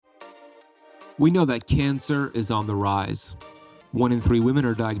We know that cancer is on the rise. 1 in 3 women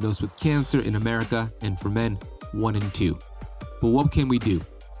are diagnosed with cancer in America, and for men, 1 in 2. But what can we do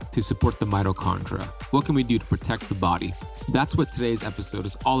to support the mitochondria? What can we do to protect the body? That's what today's episode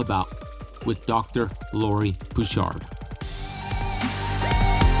is all about with Dr. Lori Bouchard.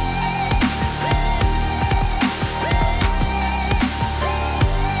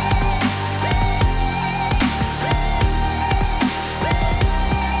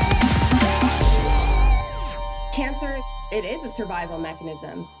 Cancer, it is a survival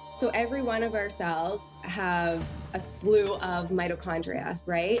mechanism. So every one of our cells have a slew of mitochondria,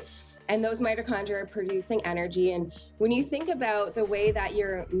 right? And those mitochondria are producing energy. And when you think about the way that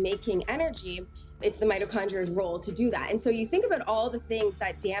you're making energy, it's the mitochondria's role to do that. And so you think about all the things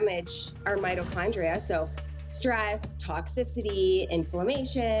that damage our mitochondria. So stress, toxicity,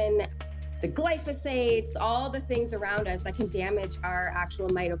 inflammation, the glyphosates, all the things around us that can damage our actual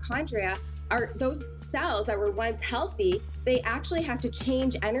mitochondria. Are those cells that were once healthy, they actually have to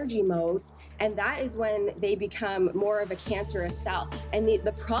change energy modes, and that is when they become more of a cancerous cell. And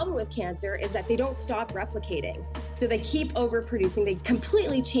the problem with cancer is that they don't stop replicating. So they keep overproducing. They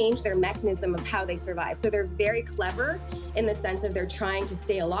completely change their mechanism of how they survive. So they're very clever in the sense of they're trying to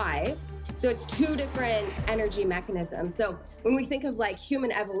stay alive. So it's two different energy mechanisms. So when we think of like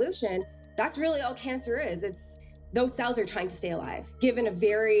human evolution, that's really all cancer is. Those cells are trying to stay alive. Given a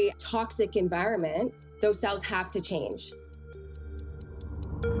very toxic environment, those cells have to change.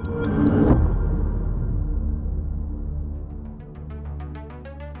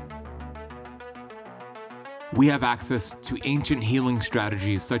 We have access to ancient healing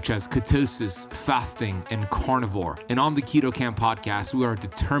strategies such as ketosis, fasting, and carnivore. And on the Keto Camp podcast, we are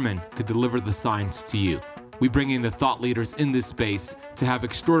determined to deliver the science to you. We bring in the thought leaders in this space to have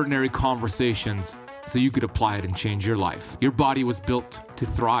extraordinary conversations so you could apply it and change your life. Your body was built to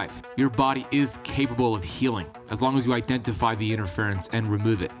thrive. Your body is capable of healing as long as you identify the interference and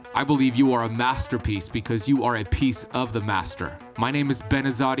remove it. I believe you are a masterpiece because you are a piece of the master. My name is Ben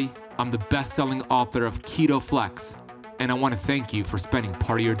Azadi. I'm the best-selling author of Keto Flex, and I want to thank you for spending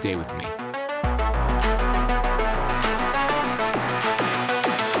part of your day with me.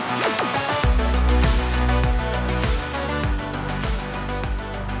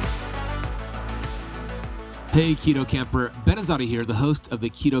 Hey, Keto Camper. Ben Azadi here, the host of the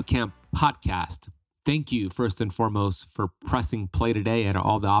Keto Camp podcast. Thank you, first and foremost, for pressing play today at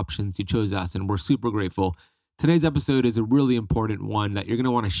all the options you chose us, and we're super grateful. Today's episode is a really important one that you're going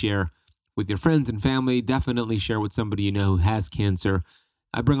to want to share with your friends and family. Definitely share with somebody you know who has cancer.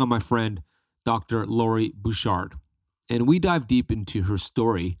 I bring on my friend, Dr. Lori Bouchard, and we dive deep into her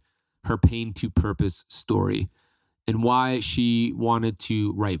story, her pain to purpose story, and why she wanted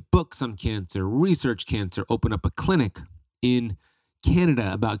to write books on cancer, research cancer, open up a clinic in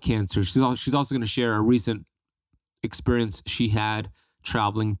Canada about cancer. She's also going to share a recent experience she had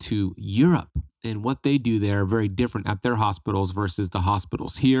traveling to Europe and what they do there, very different at their hospitals versus the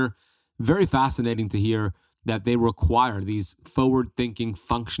hospitals here. Very fascinating to hear that they require these forward-thinking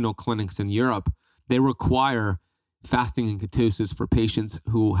functional clinics in Europe. They require fasting and ketosis for patients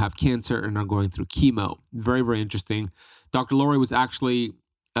who have cancer and are going through chemo. Very, very interesting. Dr. Lori was actually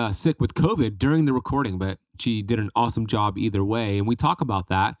sick with COVID during the recording, but she did an awesome job either way. And we talk about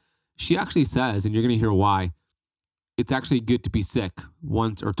that. She actually says, and you're going to hear why, it's actually good to be sick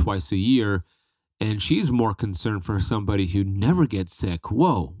once or twice a year. And she's more concerned for somebody who never gets sick.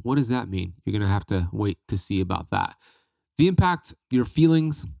 Whoa, what does that mean? You're going to have to wait to see about that. The impact your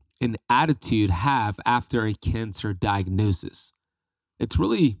feelings and attitude have after a cancer diagnosis. It's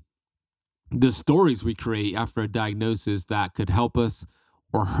really the stories we create after a diagnosis that could help us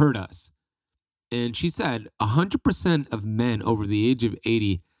or hurt us. And she said 100% of men over the age of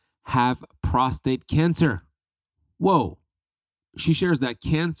 80 have prostate cancer. Whoa. She shares that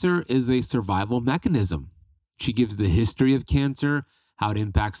cancer is a survival mechanism. She gives the history of cancer, how it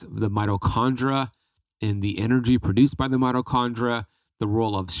impacts the mitochondria and the energy produced by the mitochondria, the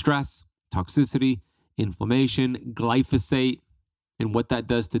role of stress, toxicity, inflammation, glyphosate, and what that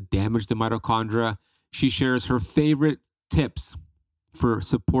does to damage the mitochondria. She shares her favorite tips for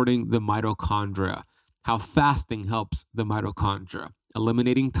supporting the mitochondria, how fasting helps the mitochondria,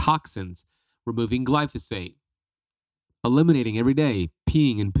 eliminating toxins, removing glyphosate, eliminating every day,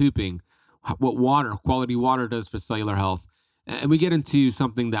 peeing and pooping, what quality water does for cellular health. And we get into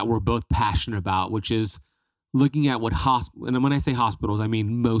something that we're both passionate about, which is looking at what and when I say hospitals, I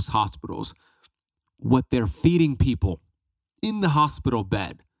mean most hospitals, what they're feeding people in the hospital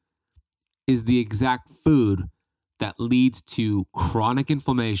bed is the exact food that leads to chronic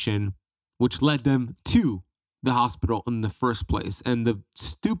inflammation, which led them to the hospital in the first place. And the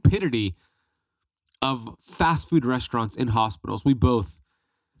stupidity of fast food restaurants in hospitals. We both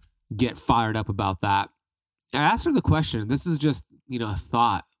get fired up about that. I asked her the question. This is just, a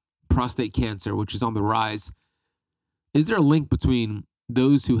thought. Prostate cancer, which is on the rise. Is there a link between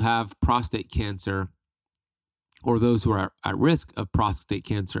those who have prostate cancer or those who are at risk of prostate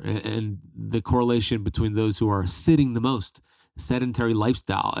cancer and the correlation between those who are sitting the most, sedentary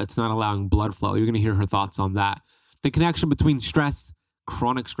lifestyle? It's not allowing blood flow. You're going to hear her thoughts on that. The connection between stress,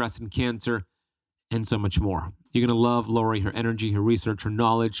 chronic stress, and cancer, and so much more. You're going to love Lori, her energy, her research, her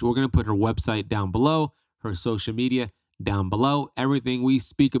knowledge. We're going to put her website down below, her social media down below. Everything we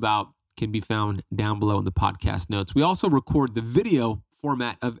speak about can be found down below in the podcast notes. We also record the video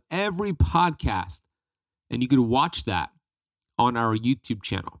format of every podcast, and you can watch that on our YouTube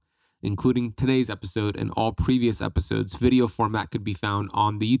channel, including today's episode and all previous episodes. Video format could be found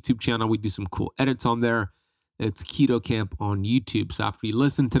on the YouTube channel. We do some cool edits on there. It's Keto Camp on YouTube. So after you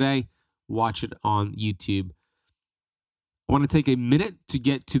listen today, watch it on YouTube. I want to take a minute to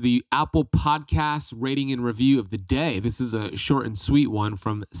get to the Apple Podcast rating and review of the day. This is a short and sweet one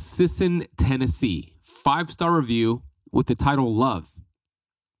from Sisson, Tennessee. 5-star review with the title Love.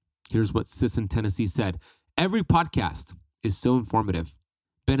 Here's what Sisson, Tennessee said. Every podcast is so informative.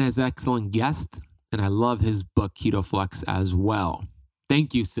 Ben has excellent guests, and I love his book, Keto Flex, as well.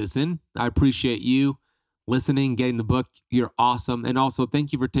 Thank you, Sisson. I appreciate you listening, getting the book. You're awesome. And also,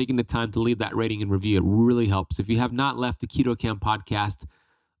 thank you for taking the time to leave that rating and review. It really helps. If you have not left the Keto Camp podcast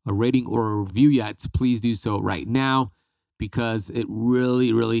a rating or a review yet, please do so right now because it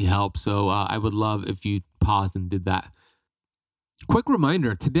really, really helps. So I would love if you paused and did that. Quick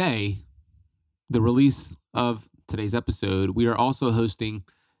reminder, today, the release of today's episode, we are also hosting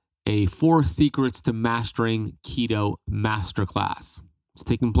a 4 Secrets to Mastering Keto Masterclass. It's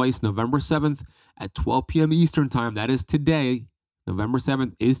taking place November 7th at 12 p.m. Eastern Time. That is today. November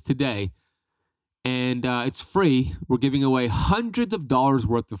 7th is today. And it's free. We're giving away hundreds of dollars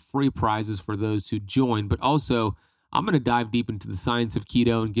worth of free prizes for those who join. But also, I'm going to dive deep into the science of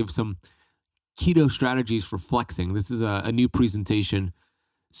keto and give some keto strategies for flexing. This is a new presentation.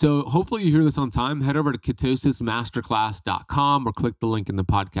 So hopefully you hear this on time. Head over to ketosismasterclass.com or click the link in the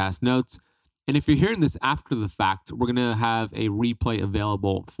podcast notes. And if you're hearing this after the fact, we're going to have a replay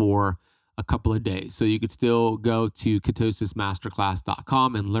available for a couple of days. So you could still go to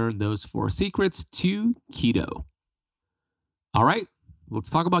ketosismasterclass.com and learn those 4 secrets to keto. All right, let's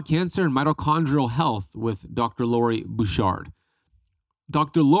talk about cancer and mitochondrial health with Dr. Lori Bouchard.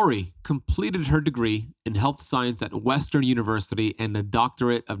 Dr. Lori completed her degree in health science at Western University and a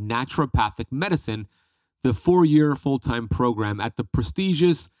doctorate of naturopathic medicine, the 4-year full-time program at the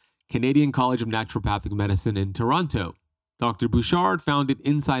prestigious Canadian College of Naturopathic Medicine in Toronto. Dr. Bouchard founded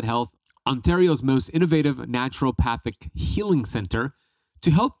Inside Health, Ontario's most innovative naturopathic healing center,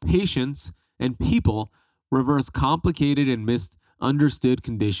 to help patients and people reverse complicated and misunderstood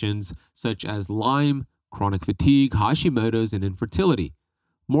conditions such as Lyme, chronic fatigue, Hashimoto's, and infertility.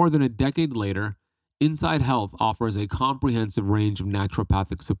 More than a decade later, Inside Health offers a comprehensive range of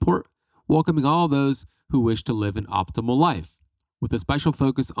naturopathic support, welcoming all those who wish to live an optimal life. With a special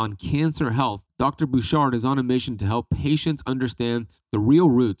focus on cancer health, Dr. Bouchard is on a mission to help patients understand the real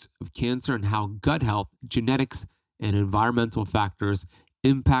roots of cancer and how gut health, genetics, and environmental factors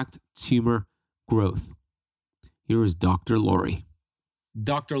impact tumor growth. Here is Dr. Lori.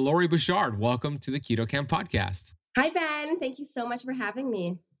 Dr. Lori Bouchard, welcome to the Keto Camp podcast. Hi, Ben. Thank you so much for having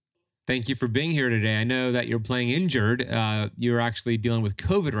me. Thank you for being here today. I know that you're playing injured. You're actually dealing with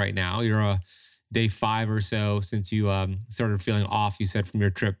COVID right now. You're day 5 or so since you started feeling off, you said, from your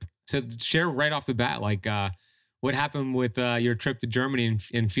trip. So share right off the bat, what happened with your trip to Germany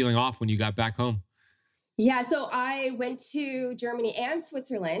and feeling off when you got back home? Yeah, so I went to Germany and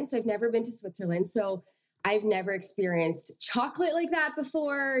Switzerland. So I've never been to Switzerland. So I've never experienced chocolate like that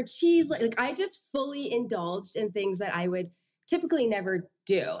before, cheese. Like I just fully indulged in things that I would typically never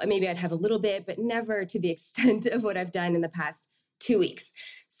do. Maybe I'd have a little bit, but never to the extent of what I've done in the past 2 weeks.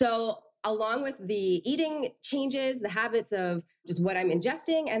 So along with the eating changes, the habits of just what I'm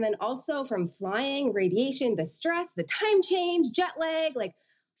ingesting, and then also from flying, radiation, the stress, the time change, jet lag, like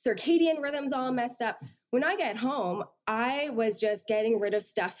circadian rhythms all messed up. When I get home, I was just getting rid of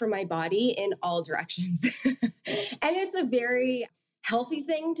stuff from my body in all directions. And it's a very healthy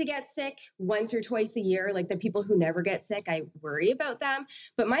thing to get sick once or twice a year. Like the people who never get sick, I worry about them.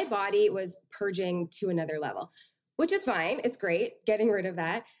 But my body was purging to another level, which is fine. It's great getting rid of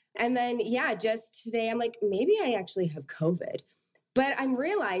that. And then, just today, I'm like, maybe I actually have COVID. But I'm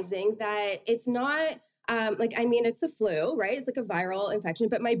realizing that it's not it's a flu, right? It's like a viral infection,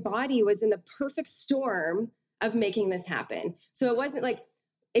 but my body was in the perfect storm of making this happen. So it wasn't like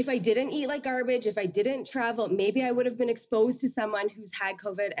if I didn't eat like garbage, if I didn't travel, maybe I would have been exposed to someone who's had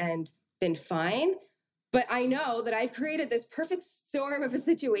COVID and been fine. But I know that I've created this perfect storm of a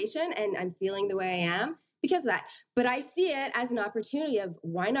situation and I'm feeling the way I am because of that. But I see it as an opportunity of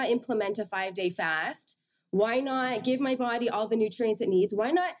why not implement a 5-day fast? Why not give my body all the nutrients it needs?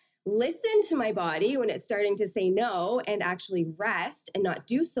 Why not listen to my body when it's starting to say no and actually rest and not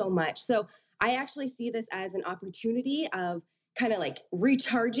do so much? So I actually see this as an opportunity of kind of like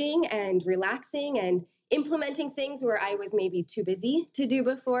recharging and relaxing and implementing things where I was maybe too busy to do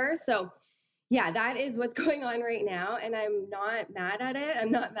before. So yeah, that is what's going on right now. And I'm not mad at it.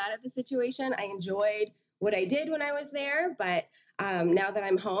 I'm not mad at the situation. I enjoyed what I did when I was there. But now that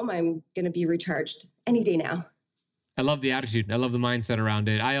I'm home, I'm going to be recharged any day now. I love the attitude. I love the mindset around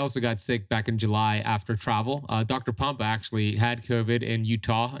it. I also got sick back in July after travel. Dr. Pump actually had COVID in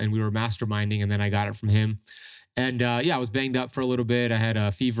Utah and we were masterminding and then I got it from him. And I was banged up for a little bit. I had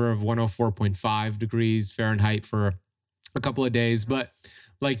a fever of 104.5 degrees Fahrenheit for a couple of days. But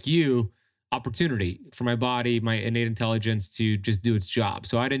like you, opportunity for my body, my innate intelligence to just do its job.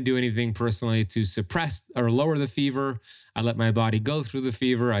 So I didn't do anything personally to suppress or lower the fever. I let my body go through the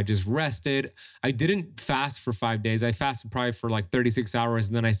fever. I just rested. I didn't fast for 5 days. I fasted probably for like 36 hours.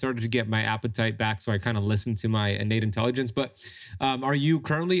 And then I started to get my appetite back. So I kind of listened to my innate intelligence. But are you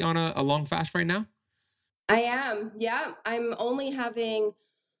currently on a long fast right now? I am. Yeah. I'm only having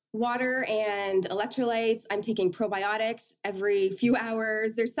water and electrolytes. I'm taking probiotics every few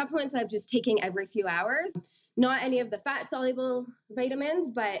hours. There's supplements I'm just taking every few hours. Not any of the fat soluble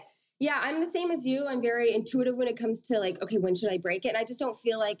vitamins, but yeah, I'm the same as you. I'm very intuitive when it comes to like, okay, when should I break it? And I just don't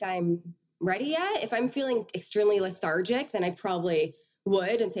feel like I'm ready yet. If I'm feeling extremely lethargic, then I probably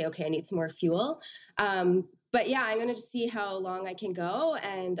would and say, okay, I need some more fuel. But yeah, I'm going to just see how long I can go.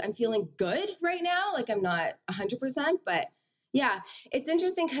 And I'm feeling good right now. Like I'm not 100%, but yeah, it's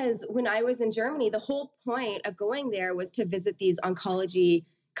interesting because when I was in Germany, the whole point of going there was to visit these oncology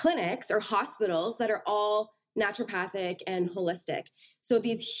clinics or hospitals that are all naturopathic and holistic. So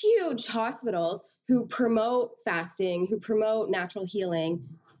these huge hospitals who promote fasting, who promote natural healing,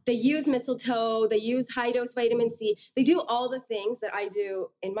 they use mistletoe, they use high dose vitamin C, they do all the things that I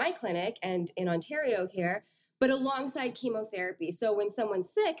do in my clinic and in Ontario here, but alongside chemotherapy. So when someone's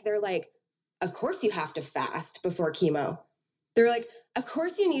sick, they're like, of course you have to fast before chemo. They're like, of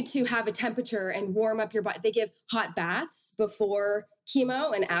course you need to have a temperature and warm up your body. They give hot baths before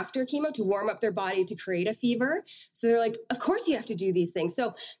chemo and after chemo to warm up their body to create a fever. So they're like, of course you have to do these things.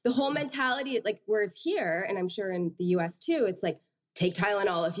 So the whole mentality, like, whereas here, and I'm sure in the US too, it's like, take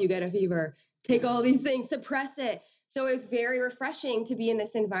Tylenol if you get a fever, take all these things, suppress it. So it was very refreshing to be in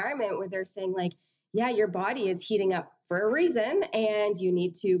this environment where they're saying like, yeah, your body is heating up for a reason and you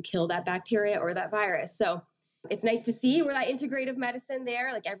need to kill that bacteria or that virus. So it's nice to see where that integrative medicine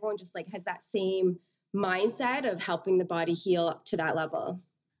there, like everyone just like has that same mindset of helping the body heal up to that level.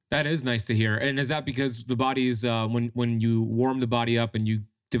 That is nice to hear. And is that because the body's when you warm the body up and you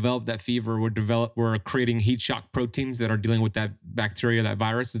develop that fever, we're creating heat shock proteins that are dealing with that bacteria, that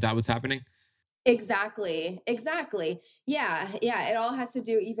virus? Is that what's happening? Exactly. Exactly. Yeah. Yeah. It all has to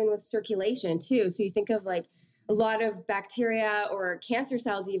do even with circulation too. So you think of like a lot of bacteria or cancer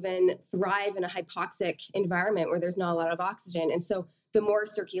cells even thrive in a hypoxic environment where there's not a lot of oxygen. And so the more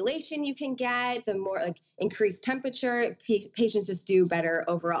circulation you can get, the more like increased temperature, patients just do better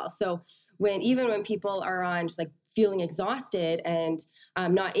overall. So even when people are on just like feeling exhausted and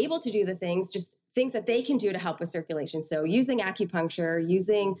not able to do the things, just things that they can do to help with circulation. So using acupuncture,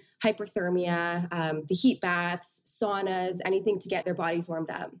 using hyperthermia, the heat baths, saunas, anything to get their bodies warmed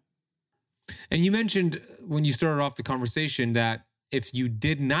up. And you mentioned when you started off the conversation that if you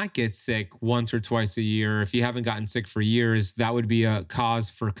did not get sick once or twice a year, if you haven't gotten sick for years, that would be a cause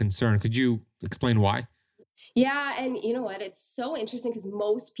for concern. Could you explain why? Yeah. And you know what? It's so interesting because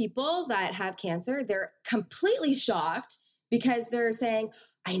most people that have cancer, they're completely shocked because they're saying,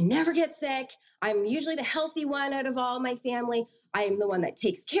 I never get sick. I'm usually the healthy one out of all my family. I am the one that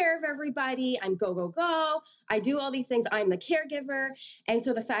takes care of everybody. I'm go, go, go. I do all these things. I'm the caregiver. And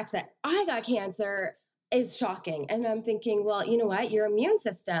so the fact that I got cancer is shocking. And I'm thinking, well, you know what? Your immune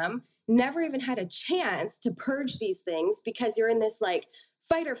system never even had a chance to purge these things because you're in this like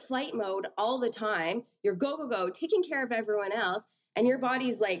fight or flight mode all the time. You're go, go, go, taking care of everyone else. And your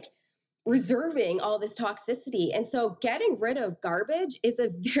body's like reserving all this toxicity. And so getting rid of garbage is a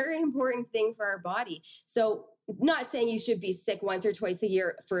very important thing for our body. So not saying you should be sick once or twice a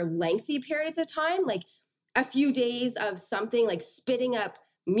year for lengthy periods of time, like a few days of something like spitting up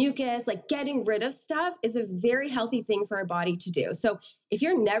mucus, like getting rid of stuff is a very healthy thing for our body to do. So if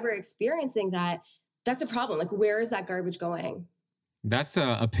you're never experiencing that, that's a problem. Like, where is that garbage going? That's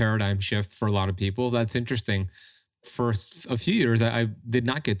a paradigm shift for a lot of people. That's interesting. For a few years, I did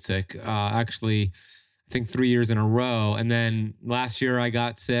not get sick. Actually, I think 3 years in a row. And then last year I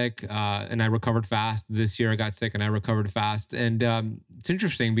got sick and I recovered fast. This year I got sick and I recovered fast. And it's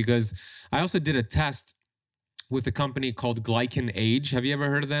interesting because I also did a test with a company called Glycan Age. Have you ever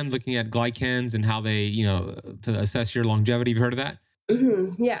heard of them? Looking at glycans and how they, to assess your longevity. Have you heard of that?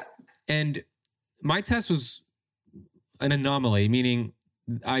 Yeah. And my test was an anomaly, meaning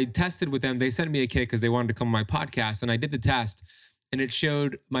I tested with them. They sent me a kit because they wanted to come on my podcast, and I did the test, and it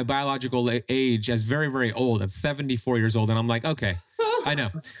showed my biological age as very, very old, at 74 years old. And I'm like, okay, I know.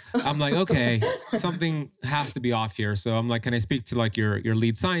 I'm like, okay, something has to be off here. So I'm like, can I speak to like your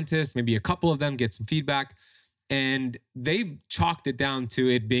lead scientist, maybe a couple of them, get some feedback? And they chalked it down to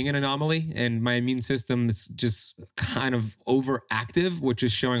it being an anomaly, and my immune system is just kind of overactive, which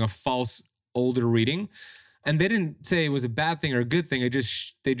is showing a false older reading. And they didn't say it was a bad thing or a good thing.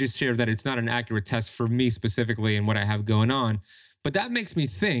 They just shared that it's not an accurate test for me specifically and what I have going on. But that makes me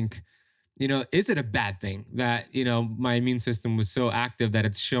think, is it a bad thing that, my immune system was so active that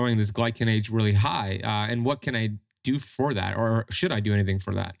it's showing this glycan age really high? And what can I do for that? Or should I do anything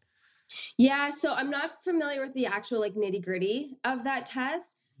for that? Yeah, so I'm not familiar with the actual like nitty gritty of that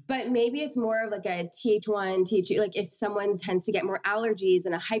test, but maybe it's more of like a Th1, Th2, like if someone tends to get more allergies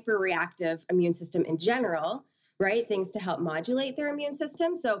and a hyperreactive immune system in general, right? Things to help modulate their immune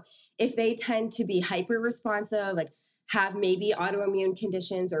system. So if they tend to be hyper responsive, like have maybe autoimmune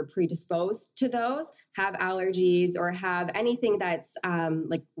conditions or predisposed to those, have allergies or have anything that's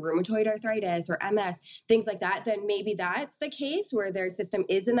like rheumatoid arthritis or MS, things like that, then maybe that's the case where their system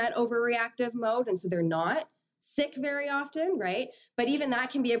is in that overreactive mode. And so they're not sick very often, right? But even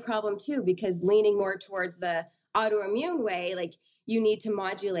that can be a problem too, because leaning more towards the autoimmune way, like you need to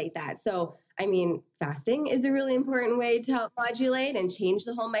modulate that. So I mean, fasting is a really important way to help modulate and change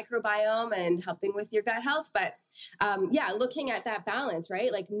the whole microbiome and helping with your gut health. But yeah, looking at that balance,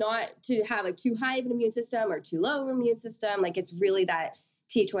 right? Like not to have like too high of an immune system or too low of an immune system. Like it's really that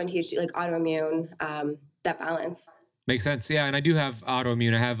Th1, Th2, like autoimmune, that balance. Makes sense. Yeah. And I do have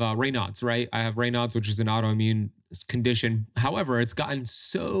autoimmune. I have Raynaud's, right? I have Raynaud's, which is an autoimmune condition. However, it's gotten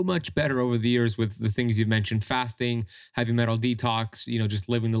so much better over the years with the things you've mentioned, fasting, heavy metal detox, just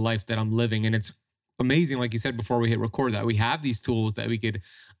living the life that I'm living. And it's amazing, like you said before we hit record, that we have these tools that we could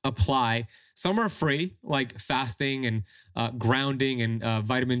apply. Some are free, like fasting and grounding and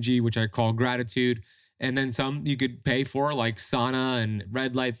vitamin G, which I call gratitude. And then some you could pay for, like sauna and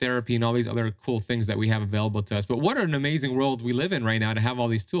red light therapy and all these other cool things that we have available to us. But what an amazing world we live in right now to have all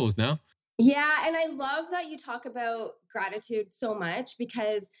these tools, no? Yeah. And I love that you talk about gratitude so much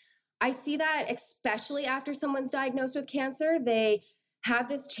because I see that especially after someone's diagnosed with cancer, they have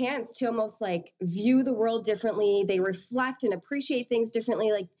this chance to almost like view the world differently. They reflect and appreciate things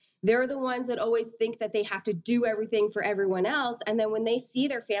differently. Like they're the ones that always think that they have to do everything for everyone else. And then when they see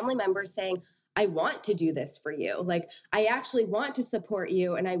their family members saying, I want to do this for you, like I actually want to support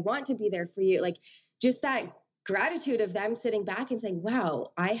you and I want to be there for you, like just that gratitude of them sitting back and saying,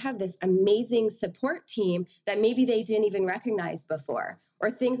 wow, I have this amazing support team that maybe they didn't even recognize before,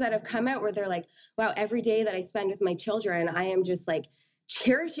 or things that have come out where they're like, wow, every day that I spend with my children, I am just like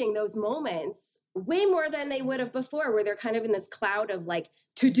cherishing those moments way more than they would have before, where they're kind of in this cloud of like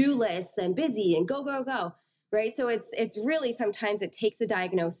to-do lists and busy and go, go, go. Right. So it's really, sometimes it takes a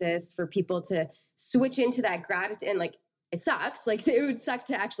diagnosis for people to switch into that gratitude, and like, it sucks. Like it would suck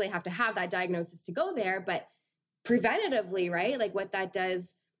to actually have to have that diagnosis to go there, but preventatively, right? Like what that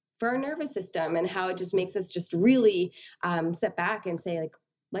does for our nervous system and how it just makes us just really sit back and say like,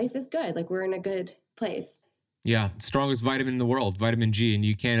 life is good. Like we're in a good place. Yeah, strongest vitamin in the world, vitamin G, and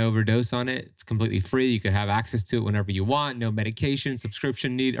you can't overdose on it. It's completely free. You could have access to it whenever you want. No medication,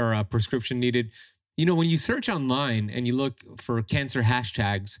 subscription need or a prescription needed. When you search online and you look for cancer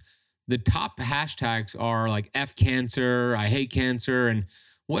hashtags, the top hashtags are like F cancer, I hate cancer, and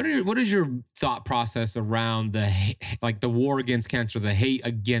what is your thought process around the war against cancer, the hate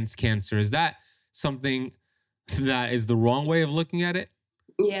against cancer? Is that something that is the wrong way of looking at it?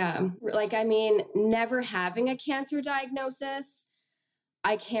 Yeah. Like, I mean, never having a cancer diagnosis,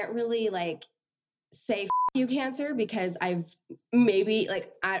 I can't really like say you cancer because I've maybe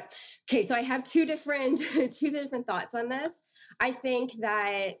like, okay, so I have two different thoughts on this. I think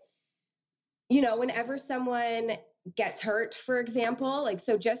that, whenever someone gets hurt, for example, like,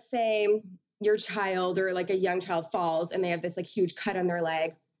 so just say your child or like a young child falls and they have this like huge cut on their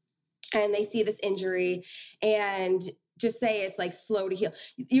leg and they see this injury and just say it's like slow to heal.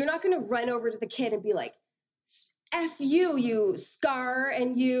 You're not going to run over to the kid and be like, F you, you scar,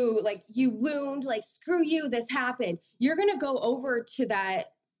 and you wound, like, screw you, this happened. You're going to go over to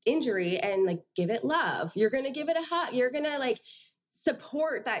that injury and like give it love. You're going to give it a hug. You're going to like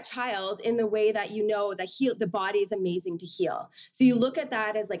support that child in the way that the body is amazing to heal. So you look at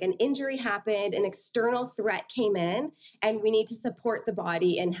that as like an injury happened, an external threat came in, and we need to support the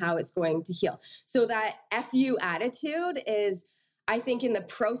body in how it's going to heal. So that FU attitude is, I think, in the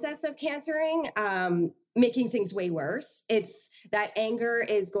process of cancering, making things way worse. It's that anger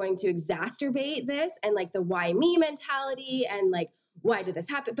is going to exacerbate this, and like the why me mentality, and like, why did this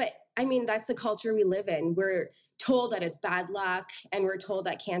happen? But I mean, that's the culture we live in. We're told that it's bad luck, and we're told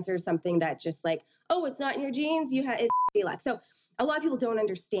that cancer is something that just like, oh, it's not in your genes, it's luck. So a lot of people don't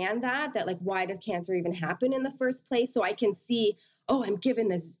understand that like, why does cancer even happen in the first place? So I can see, oh, I'm given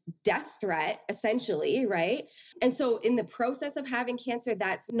this death threat, essentially, right? And so in the process of having cancer,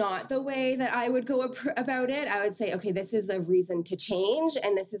 that's not the way that I would go about it. I would say, okay, this is a reason to change,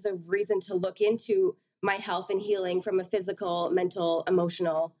 and this is a reason to look into my health and healing from a physical, mental,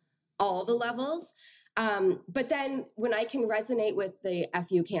 emotional, all the levels. But then when I can resonate with the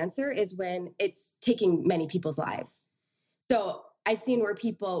FU cancer is when it's taking many people's lives. So I've seen where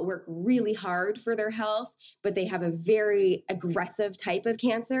people work really hard for their health, but they have a very aggressive type of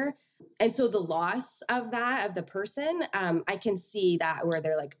cancer. And so the loss of the person, I can see that where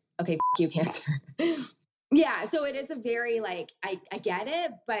they're like, okay, you, cancer. Yeah. So it is a very like, I get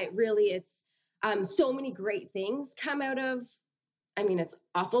it, but really it's so many great things come out of, I mean, it's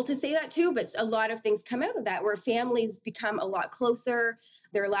awful to say that too, but a lot of things come out of that where families become a lot closer.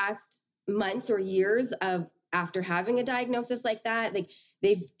 Their last months or years of after having a diagnosis like that, like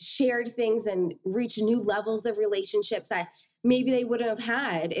they've shared things and reached new levels of relationships that maybe they wouldn't have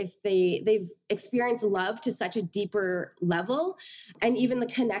had if they've experienced love to such a deeper level. And even the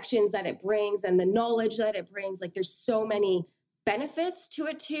connections that it brings and the knowledge that it brings, like there's so many benefits to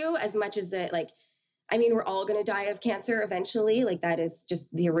it too, as much as it like, I mean, we're all going to die of cancer eventually. Like that is just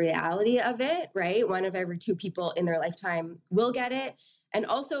the reality of it, right? 1 of every 2 people in their lifetime will get it. And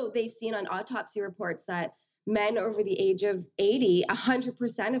also they've seen on autopsy reports that men over the age of 80,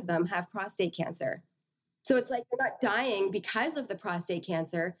 100% of them have prostate cancer. So it's like they're not dying because of the prostate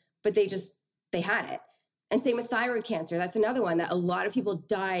cancer, but they had it. And same with thyroid cancer. That's another one that a lot of people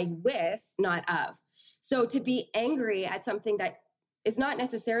die with, not of. So to be angry at something that is not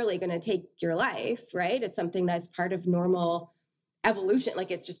necessarily going to take your life, right? It's something that's part of normal evolution.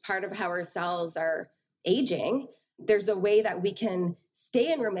 Like it's just part of how our cells are aging. There's a way that we can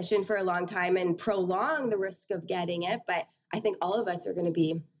stay in remission for a long time and prolong the risk of getting it. But I think all of us are going to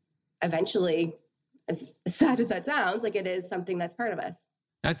be eventually, as sad as that sounds, like it is something that's part of us.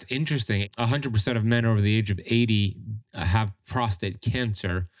 That's interesting. 100% of men over the age of 80 have prostate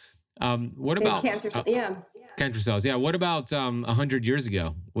cancer. What about cancer? Cancer cells. Yeah. What about 100 years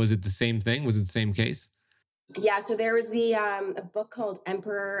ago? Was it the same thing? Was it the same case? Yeah. So there was a book called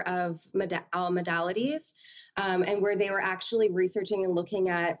Emperor of All Modalities, and where they were actually researching and looking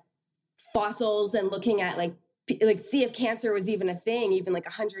at fossils and looking at like see if cancer was even a thing, even like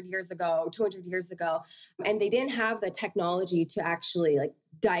 100 years ago, 200 years ago. And they didn't have the technology to actually like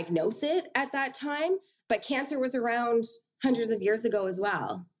diagnose it at that time. But cancer was around hundreds of years ago as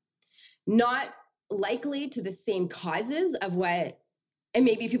well. Not likely to the same causes of what, and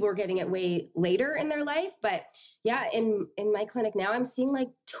maybe people were getting it way later in their life. But yeah, in my clinic now, I'm seeing like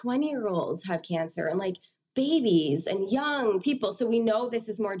 20-year-olds have cancer and like babies and young people. So we know this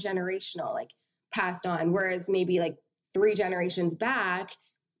is more generational, like passed on. Whereas maybe like 3 generations back,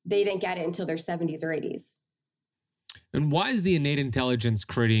 they didn't get it until their 70s or 80s. And why is the innate intelligence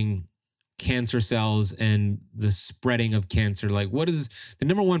creating cancer cells and the spreading of cancer? Like, what is the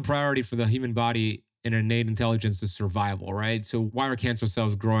number one priority for the human body in innate intelligence is survival, right? So why are cancer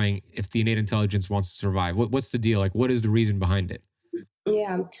cells growing if the innate intelligence wants to survive? What's the deal? Like, what is the reason behind it?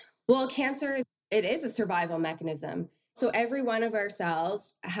 Yeah. Well, cancer, it is a survival mechanism. So every one of our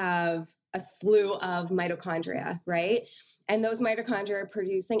cells have a slew of mitochondria, right? And those mitochondria are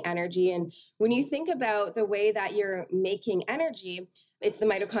producing energy. And when you think about the way that you're making energy, it's the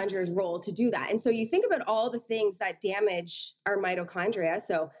mitochondria's role to do that. And so you think about all the things that damage our mitochondria.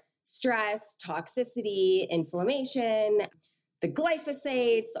 So stress, toxicity, inflammation, the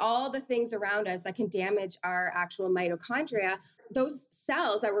glyphosates, all the things around us that can damage our actual mitochondria. Those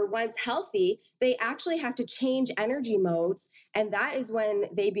cells that were once healthy, they actually have to change energy modes. And that is when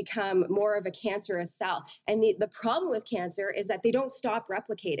they become more of a cancerous cell. And the problem with cancer is that they don't stop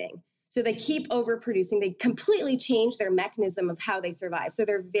replicating. So they keep overproducing. They completely change their mechanism of how they survive. So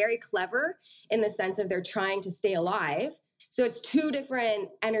they're very clever in the sense of they're trying to stay alive. So it's two different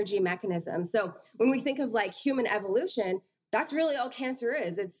energy mechanisms. So when we think of like human evolution, that's really all cancer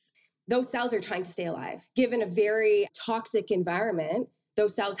is. It's those cells are trying to stay alive. Given a very toxic environment,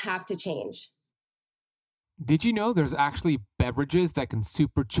 those cells have to change. Did you know there's actually beverages that can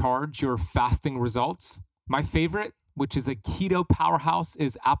supercharge your fasting results? My favorite, which is a keto powerhouse,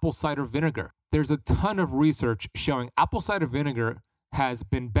 is apple cider vinegar. There's a ton of research showing apple cider vinegar has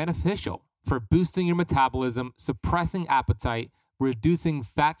been beneficial for boosting your metabolism, suppressing appetite, reducing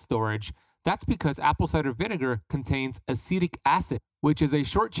fat storage. That's because apple cider vinegar contains acetic acid, which is a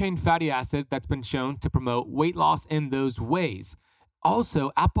short chain fatty acid that's been shown to promote weight loss in those ways.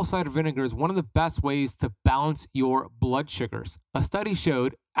 Also, apple cider vinegar is one of the best ways to balance your blood sugars. A study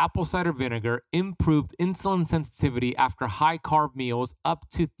showed apple cider vinegar improved insulin sensitivity after high carb meals up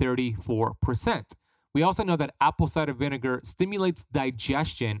to 34%. We also know that apple cider vinegar stimulates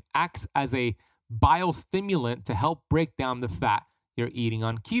digestion, acts as a biostimulant to help break down the fat you're eating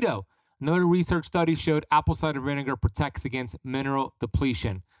on keto. Another research study showed apple cider vinegar protects against mineral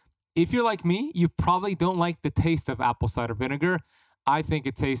depletion. If you're like me, you probably don't like the taste of apple cider vinegar. I think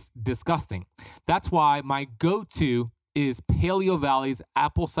it tastes disgusting. That's why my go-to is Paleo Valley's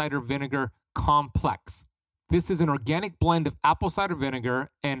apple cider vinegar complex. This is an organic blend of apple cider vinegar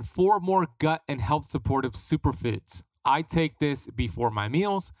and 4 more gut and health supportive superfoods. I take this before my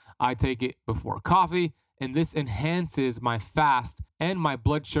meals, I take it before coffee, and this enhances my fast and my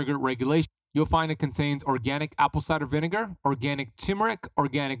blood sugar regulation. You'll find it contains organic apple cider vinegar, organic turmeric,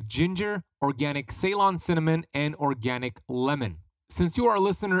 organic ginger, organic Ceylon cinnamon, and organic lemon. Since you are a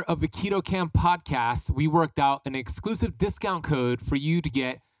listener of the Keto Camp podcast, we worked out an exclusive discount code for you to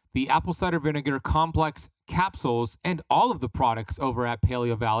get the apple cider vinegar complex capsules and all of the products over at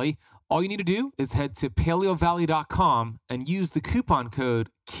Paleo Valley. All you need to do is head to paleovalley.com and use the coupon code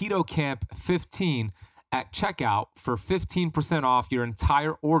KETOCAMP15 at checkout for 15% off your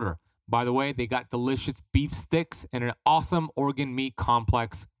entire order. By the way, they got delicious beef sticks and an awesome organ meat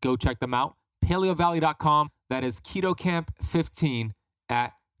complex. Go check them out. paleovalley.com. That is KetoCamp15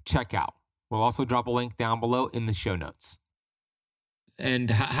 at checkout. We'll also drop a link down below in the show notes. And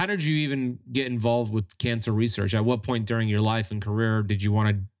how did you even get involved with cancer research? At what point during your life and career did you want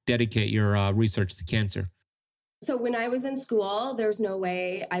to dedicate your research to cancer? So when I was in school, there's no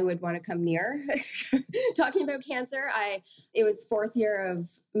way I would want to come near talking about cancer. It was 4th year of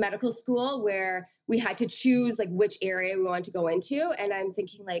medical school where we had to choose like which area we wanted to go into. And I'm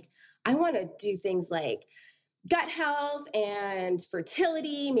thinking like, I want to do things like gut health and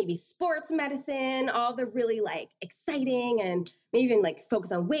fertility, maybe sports medicine, all the really like exciting, and maybe even like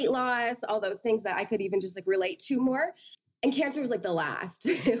focus on weight loss, all those things that I could even just like relate to more. And cancer was like the last.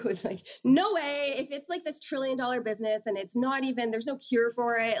 It was like, no way. If it's like this $1 trillion business and it's not even, there's no cure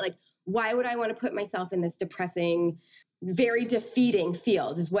for it. Like, why would I want to put myself in this depressing, very defeating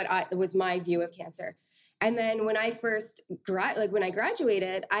field is what was my view of cancer. And then when I when I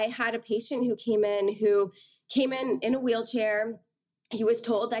graduated, I had a patient who came in a wheelchair. He was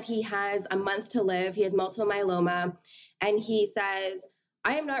told that he has a month to live. He has multiple myeloma. And he says,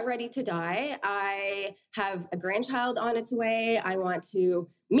 I am not ready to die. I have a grandchild on its way. I want to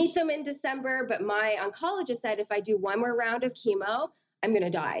meet them in December. But my oncologist said, if I do one more round of chemo, I'm going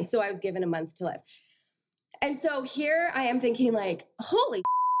to die. So I was given a month to live. And so here I am thinking like, holy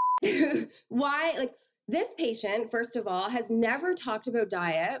why? Like, this patient, first of all, has never talked about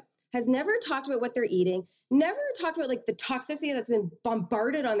diet, has never talked about what they're eating, never talked about like the toxicity that's been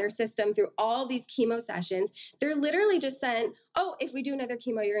bombarded on their system through all these chemo sessions. They're literally just saying, oh, if we do another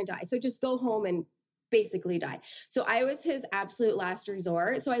chemo, you're gonna die. So just go home and basically die. So I was his absolute last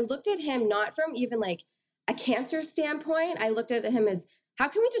resort. So I looked at him not from even like a cancer standpoint. I looked at him as, how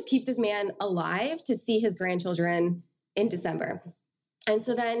can we just keep this man alive to see his grandchildren in December? And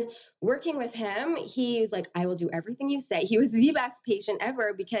so then working with him, he was like, I will do everything you say. He was the best patient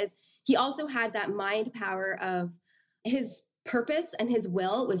ever because he also had that mind power of his purpose, and his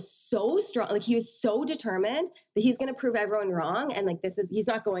will was so strong. Like, he was so determined that he's going to prove everyone wrong. And like, he's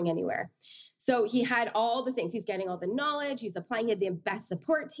not going anywhere. So he had all the things. He's getting all the knowledge. He's applying. He had the best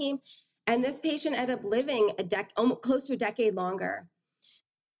support team. And this patient ended up living almost close to a decade longer.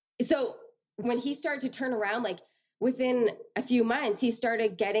 So when he started to turn around, like, within a few months, he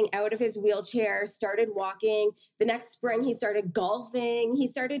started getting out of his wheelchair, started walking. The next spring, he started golfing. He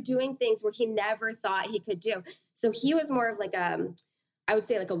started doing things where he never thought he could do. So he was more of like I would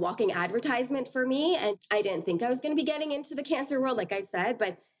say like a walking advertisement for me. And I didn't think I was going to be getting into the cancer world, like I said,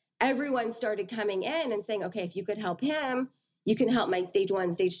 but everyone started coming in and saying, okay, if you could help him, you can help my stage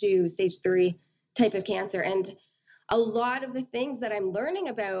 1, stage 2, stage 3 type of cancer. And a lot of the things that I'm learning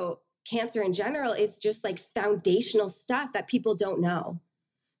about cancer in general is just like foundational stuff that people don't know,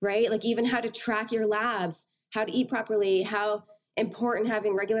 right? Like even how to track your labs, how to eat properly, how important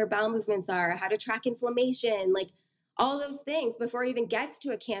having regular bowel movements are, how to track inflammation, like all those things before it even gets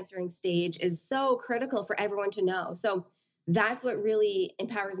to a cancering stage is so critical for everyone to know. So that's what really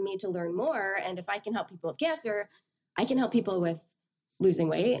empowers me to learn more. And if I can help people with cancer, I can help people with losing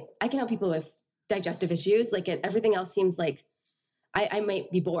weight. I can help people with digestive issues. Like everything else seems like I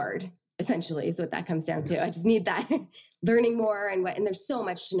might be bored, essentially, is what that comes down to. I just need that learning more and there's so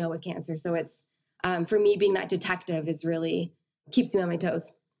much to know with cancer. So it's, for me, being that detective is really keeps me on my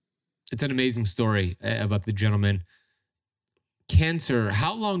toes. It's an amazing story about the gentleman. Cancer,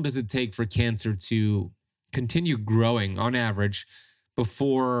 how long does it take for cancer to continue growing on average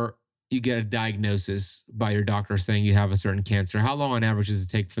before you get a diagnosis by your doctor saying you have a certain cancer? How long on average does it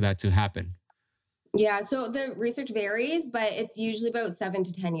take for that to happen? Yeah, so the research varies, but it's usually about 7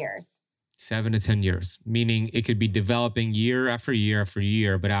 to 10 years. 7 to 10 years, meaning it could be developing year after year after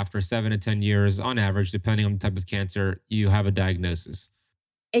year, but after 7 to 10 years on average, depending on the type of cancer, you have a diagnosis.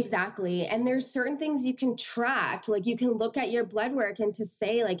 Exactly. And there's certain things you can track. Like you can look at your blood work and to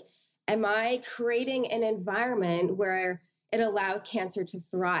say, like, am I creating an environment where it allows cancer to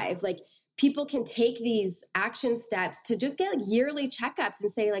thrive? Like people can take these action steps to just get like yearly checkups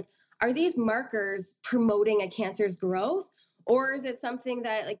and say, like, are these markers promoting a cancer's growth? Or is it something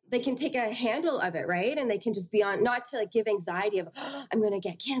that like they can take a handle of it, right? And they can just be on, not to like give anxiety of, oh, I'm going to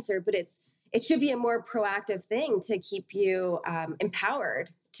get cancer, but it should be a more proactive thing to keep you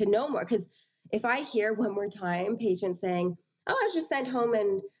empowered to know more. Because if I hear one more time patients saying, oh, I was just sent home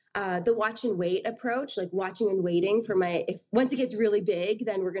and the watch and wait approach, like watching and waiting for if once it gets really big,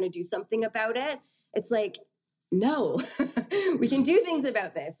 then we're going to do something about it. It's like, no, we can do things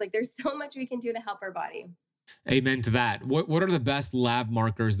about this. Like there's so much we can do to help our body. Amen to that. What are the best lab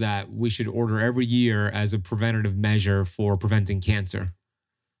markers that we should order every year as a preventative measure for preventing cancer?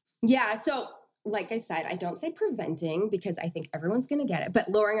 Yeah. So, like I said, I don't say preventing because I think everyone's going to get it, but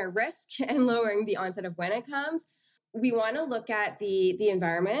lowering our risk and lowering the onset of when it comes. We want to look at the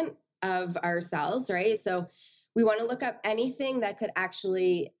environment of our cells, right? So, we want to look up anything that could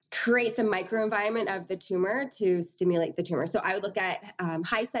actually create the microenvironment of the tumor to stimulate the tumor. So, I would look at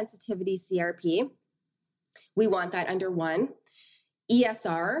high sensitivity CRP. We want that under 1.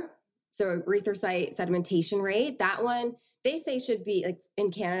 ESR, so erythrocyte sedimentation rate, that one they say should be like in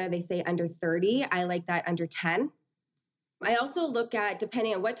Canada, they say under 30. I like that under 10. I also look at,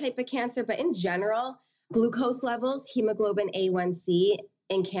 depending on what type of cancer, but in general, glucose levels, hemoglobin A1C.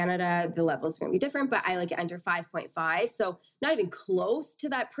 In Canada, the levels are going to be different, but I like it under 5.5. So not even close to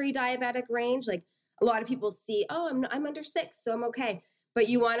that pre-diabetic range. Like a lot of people see, oh, I'm under 6, so I'm okay. But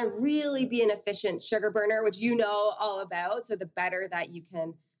you want to really be an efficient sugar burner, which you know all about. So the better that you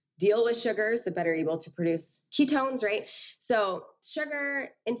can deal with sugars, the better you're able to produce ketones, right? So sugar,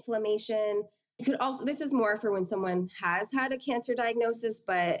 inflammation. You could also, this is more for when someone has had a cancer diagnosis,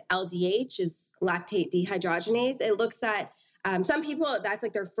 but LDH is lactate dehydrogenase. It looks at some people, that's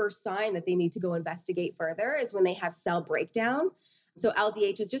like their first sign that they need to go investigate further is when they have cell breakdown. So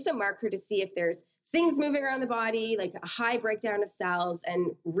LDH is just a marker to see if there's things moving around the body, like a high breakdown of cells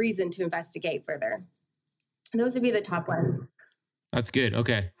and reason to investigate further. And those would be the top ones. That's good.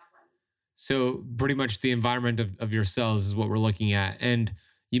 Okay. So pretty much the environment of your cells is what we're looking at. And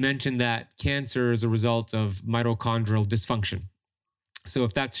you mentioned that cancer is a result of mitochondrial dysfunction. So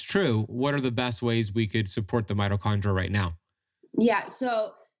if that's true, what are the best ways we could support the mitochondria right now? Yeah.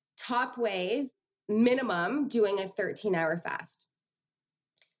 So top ways, minimum doing a 13-hour fast.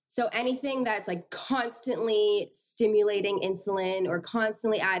 So anything that's like constantly stimulating insulin or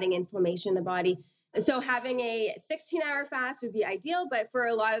constantly adding inflammation in the body. So having a 16-hour fast would be ideal, but for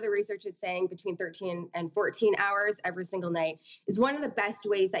a lot of the research, it's saying between 13 and 14 hours every single night is one of the best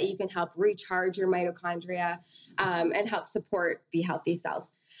ways that you can help recharge your mitochondria and help support the healthy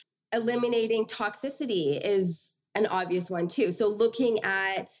cells. Eliminating toxicity is an obvious one too. So looking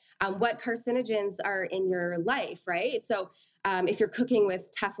at what carcinogens are in your life, right? So if you're cooking with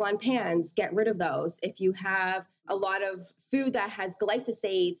Teflon pans, get rid of those. If you have a lot of food that has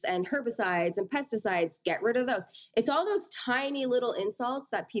glyphosates and herbicides and pesticides, get rid of those. It's all those tiny little insults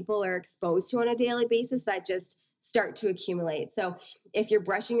that people are exposed to on a daily basis that just start to accumulate. So if you're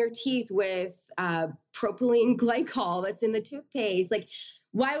brushing your teeth with propylene glycol that's in the toothpaste, like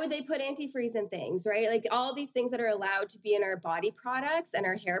why would they put antifreeze in things, right? Like all these things that are allowed to be in our body products and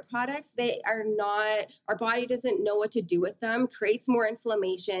our hair products, they are not, our body doesn't know what to do with them, creates more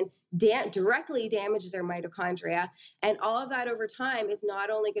inflammation, directly damages our mitochondria. And all of that over time is not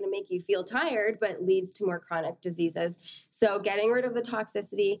only going to make you feel tired, but leads to more chronic diseases. So getting rid of the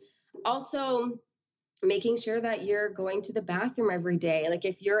toxicity, Also, making sure that you're going to the bathroom every day. Like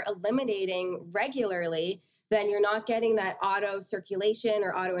if you're eliminating regularly, then you're not getting that auto circulation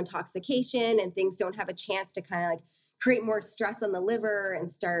or auto intoxication, and things don't have a chance to kind of like create more stress on the liver and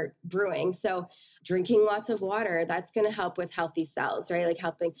start brewing. So drinking lots of water, that's going to help with healthy cells, right? Like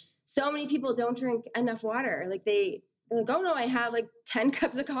helping. So many people don't drink enough water. Like they're like, oh no, I have like 10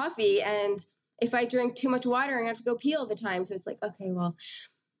 cups of coffee, and if I drink too much water, I have to go pee all the time. So it's like, okay, well,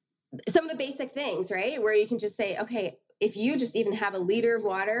 some of the basic things, right? Where you can just say, okay, if you just even have a liter of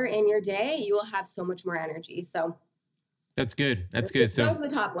water in your day, you will have so much more energy. So that's good. That's good. So those are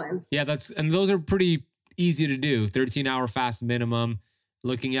the top ones. Yeah, and those are pretty easy to do. 13-hour fast minimum,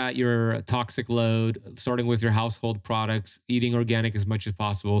 looking at your toxic load, starting with your household products, eating organic as much as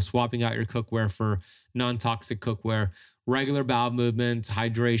possible, swapping out your cookware for non-toxic cookware, regular bowel movements,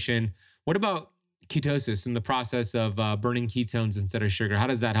 hydration. What about ketosis and the process of burning ketones instead of sugar? How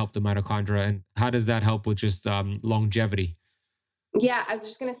does that help the mitochondria, and how does that help with just longevity? Yeah, I was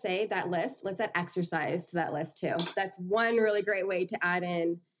just going to say that list, let's add exercise to that list too. That's one really great way to add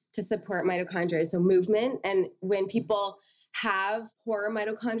in to support mitochondria. So movement. And when people have poor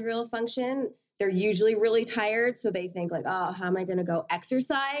mitochondrial function, they're usually really tired. So they think like, oh, how am I going to go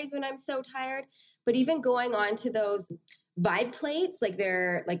exercise when I'm so tired? But even going on to those vibe plates, like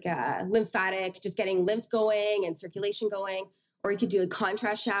they're like lymphatic, just getting lymph going and circulation going. Or you could do like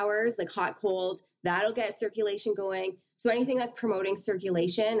contrast showers, like hot, cold, that'll get circulation going. So anything that's promoting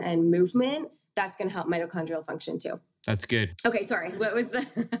circulation and movement, that's going to help mitochondrial function too. That's good. Okay, sorry. What was the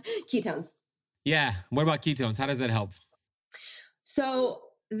ketones? Yeah. What about ketones? How does that help? So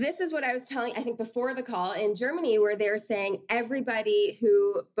this is what I was telling, I think before the call in Germany, where they're saying everybody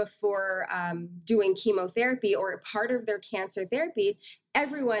who before doing chemotherapy or part of their cancer therapies,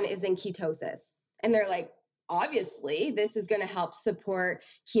 everyone is in ketosis. And they're like, obviously, this is going to help support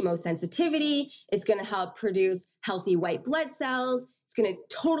chemosensitivity. It's going to help produce healthy white blood cells. It's going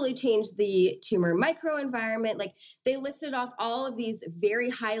to totally change the tumor microenvironment. Like they listed off all of these very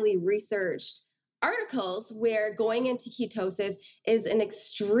highly researched articles where going into ketosis is an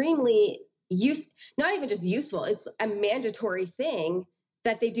extremely not even just useful, it's a mandatory thing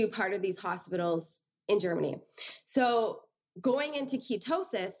that they do part of these hospitals in Germany. So going into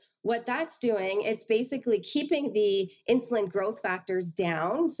ketosis, what that's doing, it's basically keeping the insulin growth factors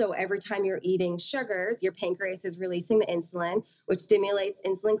down. So every time you're eating sugars, your pancreas is releasing the insulin, which stimulates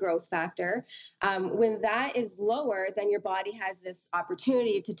insulin growth factor. When that is lower, then your body has this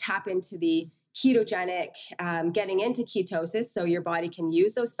opportunity to tap into the ketogenic, getting into ketosis. So your body can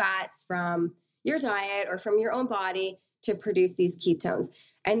use those fats from your diet or from your own body to produce these ketones.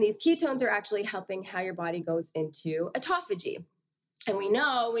 And these ketones are actually helping how your body goes into autophagy. And we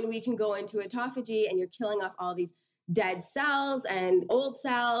know when we can go into autophagy and you're killing off all these dead cells and old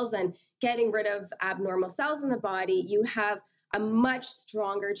cells and getting rid of abnormal cells in the body, you have a much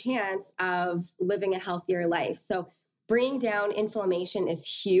stronger chance of living a healthier life. So bringing down inflammation is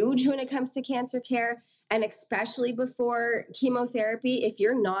huge when it comes to cancer care. And especially before chemotherapy, if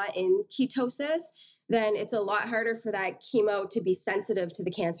you're not in ketosis, then it's a lot harder for that chemo to be sensitive to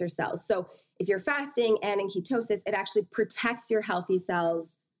the cancer cells. So if you're fasting and in ketosis, it actually protects your healthy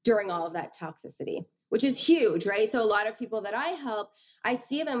cells during all of that toxicity, which is huge, right? So a lot of people that I help, I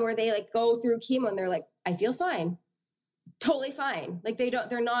see them where they like go through chemo and they're like, I feel fine, totally fine. Like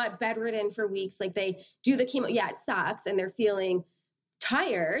they're not bedridden for weeks. Like they do the chemo. Yeah, it sucks. And they're feeling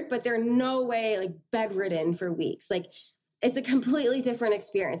tired, but they're no way like bedridden for weeks. Like it's a completely different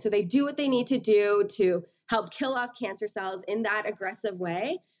experience. So they do what they need to do to help kill off cancer cells in that aggressive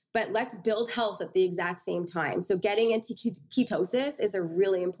way, but let's build health at the exact same time. So getting into ketosis is a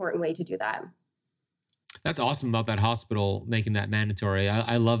really important way to do that. That's awesome about that hospital making that mandatory.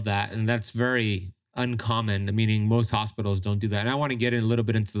 I love that. And that's very uncommon, meaning most hospitals don't do that. And I want to get in a little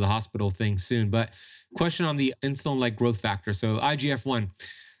bit into the hospital thing soon, but question on the insulin-like growth factor. So IGF-1,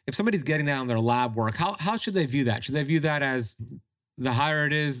 if somebody's getting that on their lab work, how should they view that? Should they view that as the higher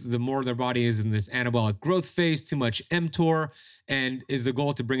it is, the more their body is in this anabolic growth phase, too much mTOR? And is the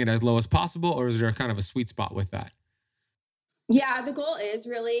goal to bring it as low as possible, or is there kind of a sweet spot with that? Yeah, the goal is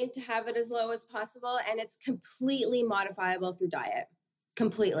really to have it as low as possible, and it's completely modifiable through diet,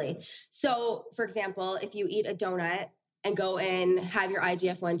 completely. So for example, if you eat a donut and go in, have your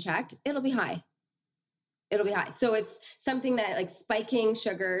IGF-1 checked, it'll be high. It'll be high. So it's something that like spiking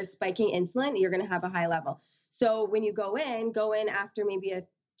sugar, spiking insulin, you're going to have a high level. So when you go in after maybe a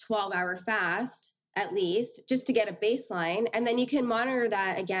 12-hour fast, at least, just to get a baseline. And then you can monitor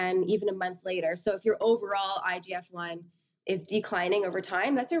that again, even a month later. So if your overall IGF-1 is declining over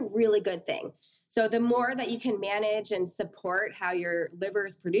time, that's a really good thing. So the more that you can manage and support how your liver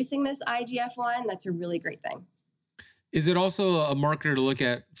is producing this IGF-1, that's a really great thing. Is it also a marker to look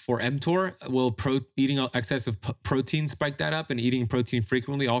at for mTOR? Will eating excessive protein spike that up, and eating protein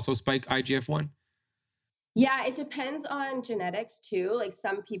frequently also spike IGF-1? Yeah, it depends on genetics too. Like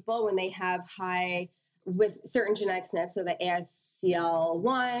some people, when they have high with certain genetic SNPs, so the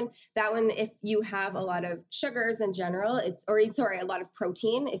ASCL1, that one, if you have a lot of sugars in general, a lot of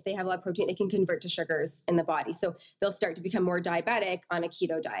protein, if they have a lot of protein, it can convert to sugars in the body. So they'll start to become more diabetic on a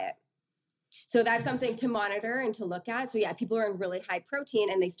keto diet. So that's something to monitor and to look at. So yeah, people are in really high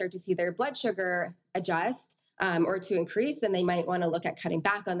protein and they start to see their blood sugar adjust or to increase, then they might want to look at cutting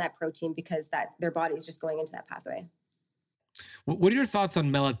back on that protein because their body is just going into that pathway. What are your thoughts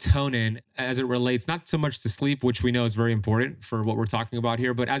on melatonin as it relates, not so much to sleep, which we know is very important for what we're talking about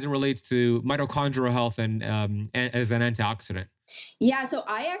here, but as it relates to mitochondrial health and as an antioxidant? Yeah, so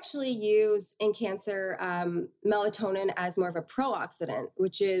I actually use in cancer melatonin as more of a pro-oxidant,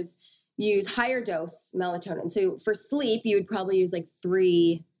 which is use higher dose melatonin. So for sleep, you would probably use like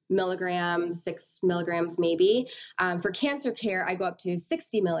 3 milligrams, 6 milligrams maybe. For cancer care, I go up to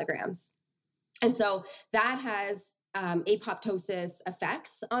 60 milligrams. And so that has apoptosis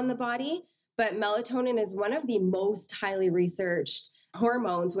effects on the body. But melatonin is one of the most highly researched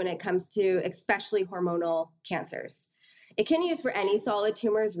hormones when it comes to especially hormonal cancers. It can be used for any solid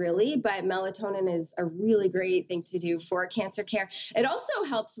tumors, really, but melatonin is a really great thing to do for cancer care. It also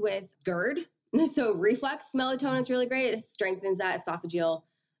helps with GERD. So reflux melatonin is really great. It strengthens that esophageal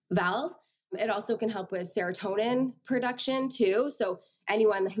valve. It also can help with serotonin production too. So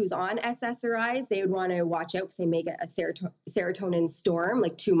anyone who's on SSRIs, they would want to watch out because they may get a serotonin storm,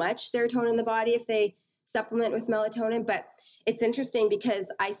 like too much serotonin in the body if they supplement with melatonin. But it's interesting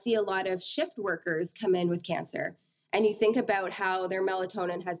because I see a lot of shift workers come in with cancer. And you think about how their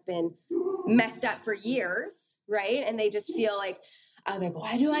melatonin has been messed up for years, right? And they just feel like, oh, they're like,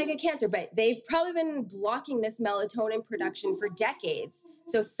 why do I get cancer? But they've probably been blocking this melatonin production for decades.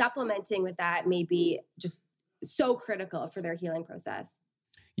 So supplementing with that may be just so critical for their healing process.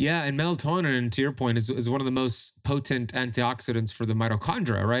 Yeah, and melatonin, to your point, is one of the most potent antioxidants for the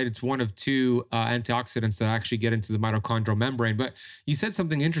mitochondria, right? It's one of two antioxidants that actually get into the mitochondrial membrane. But you said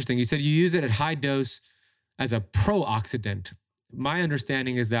something interesting. You said you use it at high dose as a pro-oxidant. My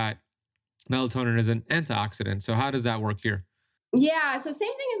understanding is that melatonin is an antioxidant. So how does that work here? Yeah, so same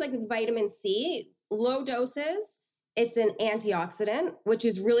thing as like with vitamin C, low doses, it's an antioxidant, which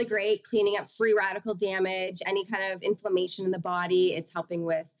is really great, cleaning up free radical damage, any kind of inflammation in the body. It's helping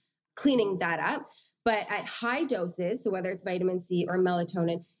with cleaning that up. But at high doses, so whether it's vitamin C or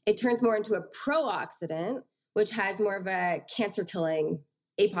melatonin, it turns more into a pro-oxidant, which has more of a cancer-killing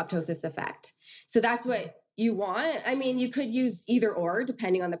apoptosis effect. So that's what you want. I mean, you could use either or,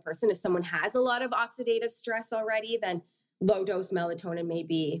 depending on the person. If someone has a lot of oxidative stress already, then low dose melatonin may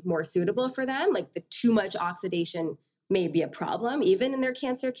be more suitable for them. Like the too much oxidation may be a problem, even in their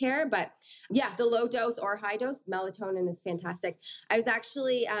cancer care. But yeah, the low dose or high dose melatonin is fantastic. I was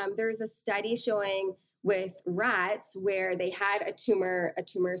actually, there was a study showing with rats where they had a tumor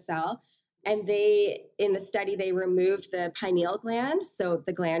cell. And in the study, they removed the pineal gland, so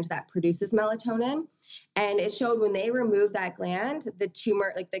the gland that produces melatonin. And it showed when they removed that gland, the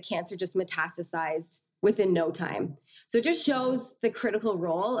tumor, like the cancer just metastasized within no time. So it just shows the critical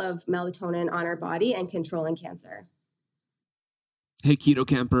role of melatonin on our body and controlling cancer. Hey, Keto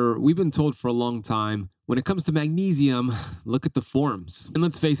Camper, we've been told for a long time, when it comes to magnesium, look at the forms. And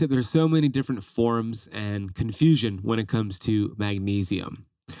let's face it, there's so many different forms and confusion when it comes to magnesium.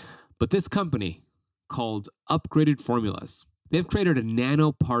 But this company called Upgraded Formulas, they've created a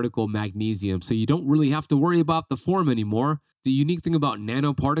nanoparticle magnesium, so you don't really have to worry about the form anymore. The unique thing about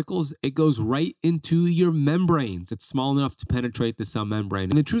nanoparticles, it goes right into your membranes. It's small enough to penetrate the cell membrane.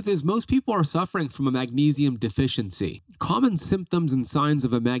 And the truth is, most people are suffering from a magnesium deficiency. Common symptoms and signs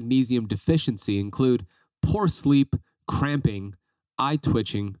of a magnesium deficiency include poor sleep, cramping, eye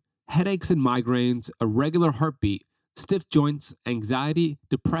twitching, headaches and migraines, irregular heartbeat, stiff joints, anxiety,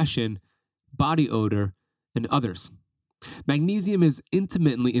 depression, body odor, and others. Magnesium is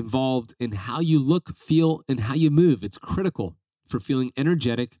intimately involved in how you look, feel, and how you move. It's critical for feeling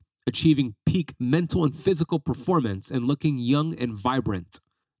energetic, achieving peak mental and physical performance, and looking young and vibrant.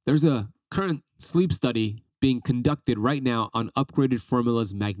 There's a current sleep study being conducted right now on Upgraded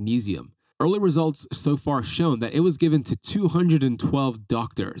Formulas magnesium. Early results so far shown that it was given to 212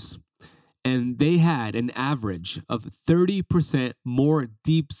 doctors, and they had an average of 30% more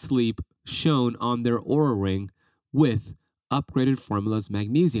deep sleep shown on their Oura Ring with Upgraded Formulas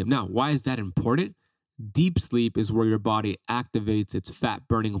magnesium. Now, why is that important? Deep sleep is where your body activates its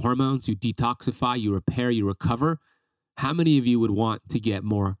fat-burning hormones. You detoxify, you repair, you recover. How many of you would want to get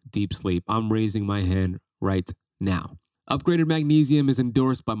more deep sleep? I'm raising my hand right now. Upgraded magnesium is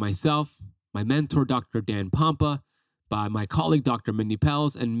endorsed by myself, my mentor, Dr. Dan Pompa, by my colleague, Dr. Mindy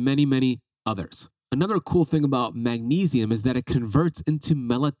Pels, and many, many others. Another cool thing about magnesium is that it converts into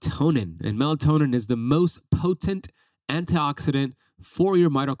melatonin, and melatonin is the most potent antioxidant for your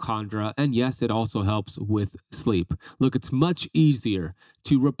mitochondria. And yes, it also helps with sleep. Look, it's much easier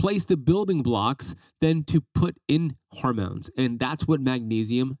to replace the building blocks than to put in hormones. And that's what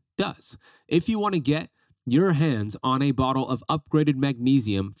magnesium does. If you want to get your hands on a bottle of upgraded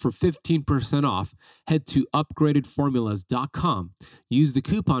magnesium for 15% off, head to upgradedformulas.com. Use the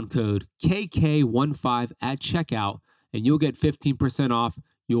coupon code KK15 at checkout, and you'll get 15% off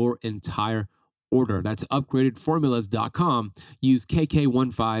your entire order. That's upgradedformulas.com. Use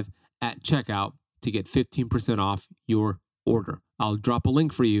KK15 at checkout to get 15% off your order. I'll drop a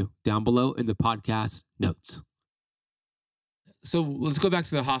link for you down below in the podcast notes. So let's go back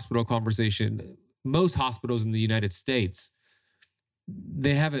to the hospital conversation. Most hospitals in the United States,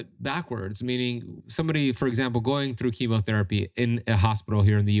 they have it backwards, meaning somebody, for example, going through chemotherapy in a hospital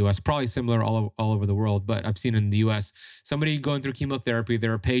here in the US, probably similar all over the world, but I've seen in the US, somebody going through chemotherapy,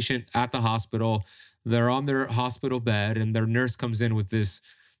 they're a patient at the hospital, they're on their hospital bed, and their nurse comes in with this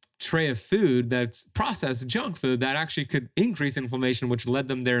tray of food that's processed junk food that actually could increase inflammation, which led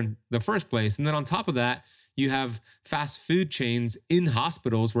them there in the first place. And then on top of that, you have fast food chains in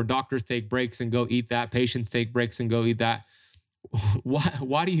hospitals where doctors take breaks and go eat that. Patients take breaks and go eat that.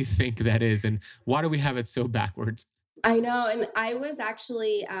 Why do you think that is? And why do we have it so backwards? I know. And I was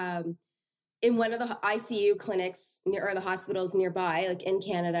actually in one of the ICU clinics or the hospitals nearby, like in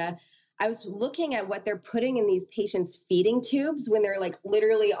Canada. I was looking at what they're putting in these patients' feeding tubes when they're like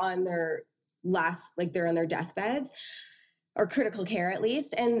literally on their last, like they're on their deathbeds. Or critical care at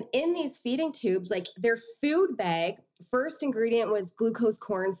least. And in these feeding tubes, like their food bag, first ingredient was glucose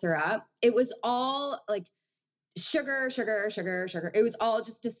corn syrup. It was all like sugar. It was all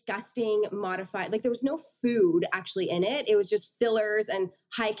just disgusting, modified. Like there was no food actually in it. It was just fillers and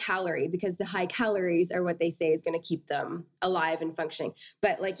high calorie, because the high calories are what they say is going to keep them alive and functioning.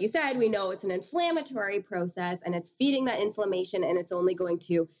 But like you said, we know it's an inflammatory process and it's feeding that inflammation, and it's only going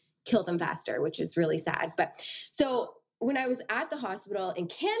to kill them faster, which is really sad. But so when I was at the hospital in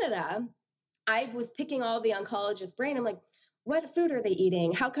Canada, I was picking all the oncologist's brain. I'm like, what food are they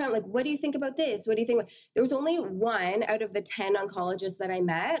eating? How come, like, what do you think about this? What do you think? There was only one out of the 10 oncologists that I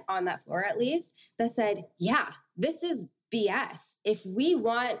met on that floor, at least, that said, yeah, this is BS. If we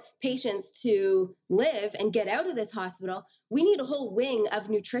want patients to live and get out of this hospital, we need a whole wing of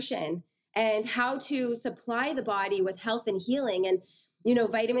nutrition and how to supply the body with health and healing. And you know,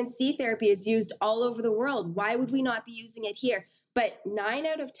 vitamin C therapy is used all over the world. Why would we not be using it here? But 9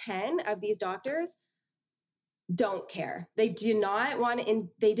 out of 10 of these doctors don't care. They did not want to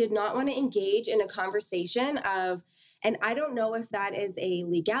engage in a conversation of, and I don't know if that is a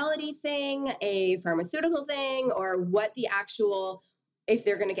legality thing, a pharmaceutical thing, or what the actual, if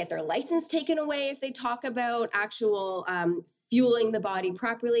they're going to get their license taken away if they talk about actual fueling the body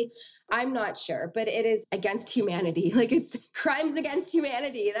properly. I'm not sure, but it is against humanity. Like it's crimes against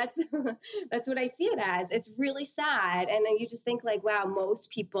humanity. That's what I see it as. It's really sad. And then you just think like, wow,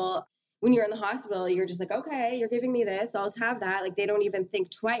 most people, when you're in the hospital, you're just like, okay, you're giving me this, I'll have that. Like they don't even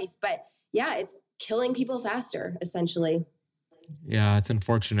think twice. But yeah, it's killing people faster, essentially. Yeah, it's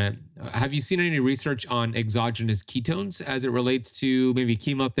unfortunate. Have you seen any research on exogenous ketones as it relates to maybe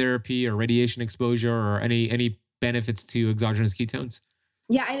chemotherapy or radiation exposure, or any benefits to exogenous ketones?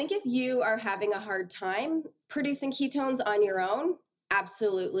 Yeah, I think if you are having a hard time producing ketones on your own,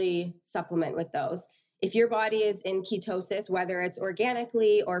 absolutely supplement with those. If your body is in ketosis, whether it's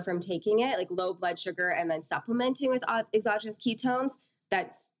organically or from taking it, like low blood sugar, and then supplementing with exogenous ketones,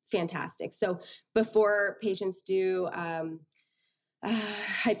 that's fantastic. So before patients do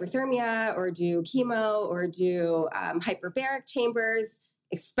hyperthermia or do chemo or do hyperbaric chambers,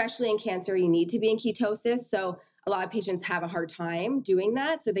 especially in cancer, you need to be in ketosis. So a lot of patients have a hard time doing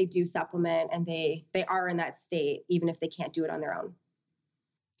that. So they do supplement, and they are in that state, even if they can't do it on their own.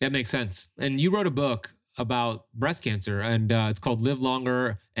 That makes sense. And you wrote a book about breast cancer, and it's called Live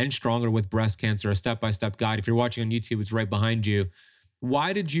Longer and Stronger with Breast Cancer, a step-by-step guide. If you're watching on YouTube, it's right behind you.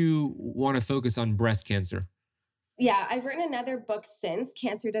 Why did you want to focus on breast cancer? Yeah, I've written another book since,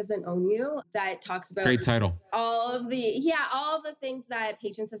 Cancer Doesn't Own You, that talks about Great title. all of the things that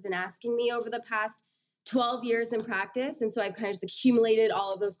patients have been asking me over the past 12 years in practice. And so I've kind of just accumulated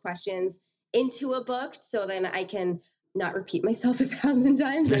all of those questions into a book, so then I can not repeat myself 1,000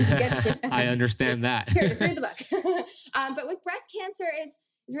 times. And just get I understand that. Here, just read the book. But with breast cancer is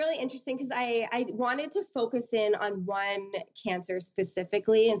really interesting because I wanted to focus in on one cancer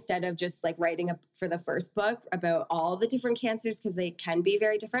specifically instead of just like writing up for the first book about all the different cancers because they can be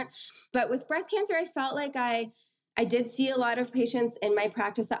very different. But with breast cancer, I felt like I did see a lot of patients in my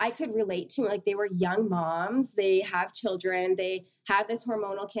practice that I could relate to. Like they were young moms, they have children, they have this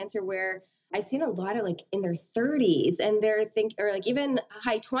hormonal cancer where I've seen a lot of like in their 30s and or like even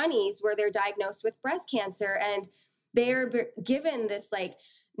high 20s where they're diagnosed with breast cancer and they're given this like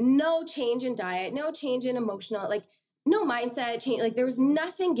no change in diet, no change in emotional, like no mindset change. Like there was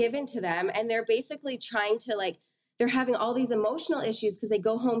nothing given to them. And they're basically trying to like, they're having all these emotional issues because they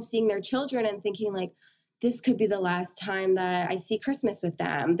go home seeing their children and thinking like, this could be the last time that I see Christmas with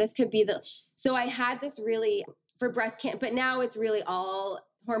them. This could be so I had this really for breast cancer, but now it's really all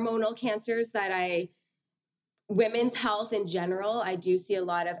hormonal cancers women's health in general. I do see a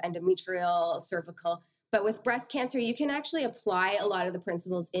lot of endometrial, cervical, but with breast cancer, you can actually apply a lot of the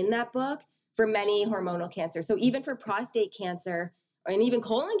principles in that book for many hormonal cancers. So even for prostate cancer and even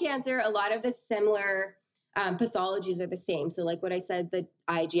colon cancer, a lot of the similar pathologies are the same. So like what I said, the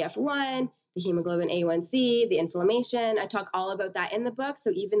IGF-1, the hemoglobin A1C, the inflammation, I talk all about that in the book.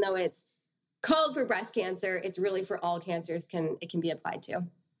 So even though it's called for breast cancer, it's really for all cancers. It can be applied to.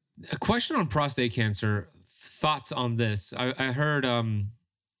 A question on prostate cancer. Thoughts on this? I heard,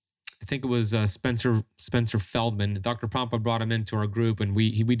 I think it was Spencer Feldman. Dr. Pompa brought him into our group, and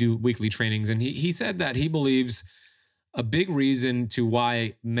we do weekly trainings. And he said that he believes a big reason to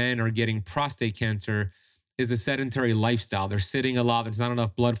why men are getting prostate cancer is a sedentary lifestyle. They're sitting a lot. There's not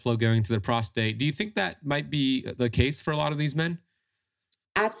enough blood flow going to their prostate. Do you think that might be the case for a lot of these men?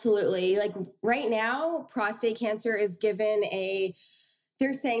 Absolutely. Like right now, prostate cancer is given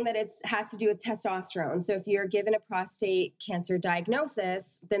they're saying that it has to do with testosterone. So if you're given a prostate cancer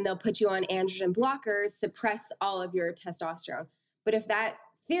diagnosis, then they'll put you on androgen blockers, suppress all of your testosterone. But if that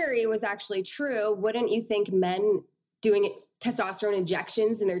theory was actually true, wouldn't you think men doing testosterone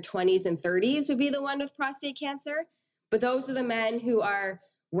injections in their 20s and 30s would be the one with prostate cancer? But those are the men who are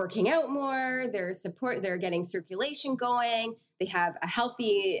working out more, they're getting circulation going, they have a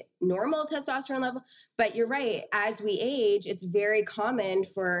healthy, normal testosterone level. But you're right, as we age, it's very common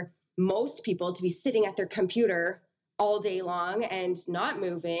for most people to be sitting at their computer all day long and not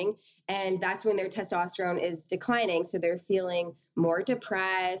moving. And that's when their testosterone is declining. So they're feeling more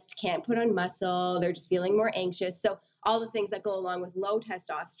depressed, can't put on muscle, they're just feeling more anxious. So all the things that go along with low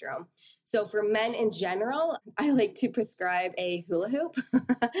testosterone. So for men in general, I like to prescribe a hula hoop,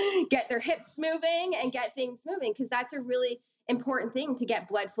 get their hips moving and get things moving, because that's a really important thing to get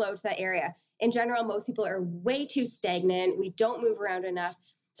blood flow to that area. In general, most people are way too stagnant. We don't move around enough.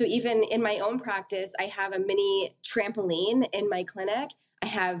 So even in my own practice, I have a mini trampoline in my clinic. I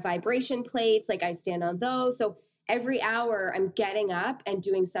have vibration plates, like I stand on those. So every hour I'm getting up and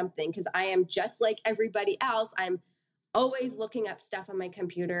doing something, because I am just like everybody else. I'm always looking up stuff on my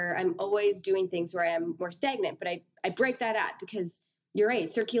computer. I'm always doing things where I am more stagnant, but I break that up, because you're right,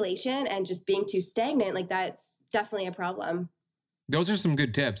 circulation and just being too stagnant, like that's definitely a problem. Those are some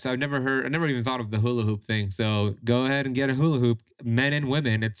good tips. I never even thought of the hula hoop thing. So go ahead and get a hula hoop, men and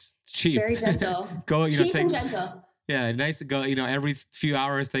women. It's cheap. Very gentle. Cheap and gentle. Yeah, nice to go, every few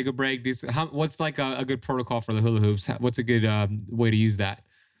hours, take a break. What's like a good protocol for the hula hoops? What's a good way to use that?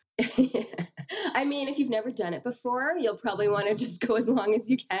 I mean, if you've never done it before, you'll probably want to just go as long as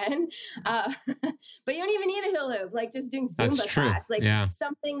you can. But you don't even need a hula hoop, like just doing Zumba class, like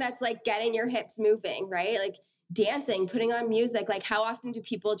something that's like getting your hips moving, right? Like dancing, putting on music. Like how often do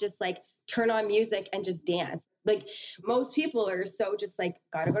people just like turn on music and just dance? Like most people are so just like,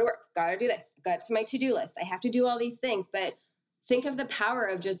 gotta go to work, gotta do this, got to my to-do list, I have to do all these things. But think of the power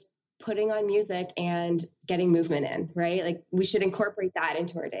of just putting on music and getting movement in, right? Like we should incorporate that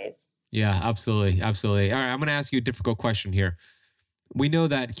into our days. Yeah, absolutely. Absolutely. All right. I'm going to ask you a difficult question here. We know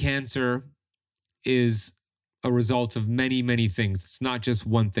that cancer is a result of many, many things. It's not just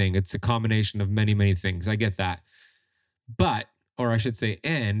one thing. It's a combination of many, many things. I get that. But, or I should say,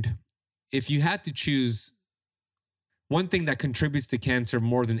 and if you had to choose one thing that contributes to cancer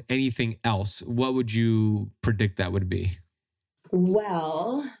more than anything else, what would you predict that would be?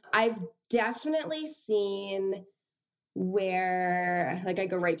 Well, I've definitely seen where like I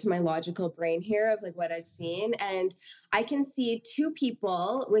go right to my logical brain here of like what I've seen. And I can see two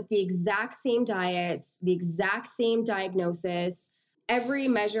people with the exact same diets, the exact same diagnosis, every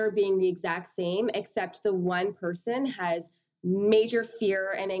measure being the exact same, except the one person has major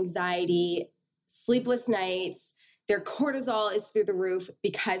fear and anxiety, sleepless nights, their cortisol is through the roof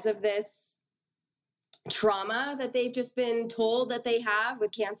because of this trauma that they've just been told that they have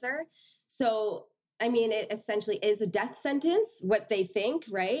with cancer. So, I mean, it essentially is a death sentence, what they think,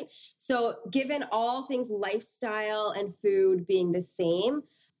 right? So, given all things lifestyle and food being the same,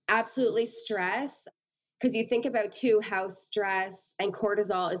 absolutely stress. Because you think about too how stress and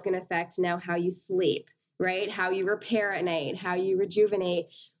cortisol is going to affect now how you sleep, right? How you repair at night, how you rejuvenate.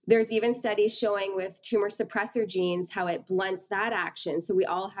 There's even studies showing with tumor suppressor genes how it blunts that action. So we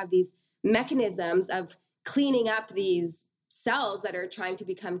all have these mechanisms of cleaning up these cells that are trying to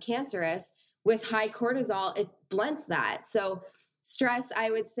become cancerous. With high cortisol, it blunts that. So stress,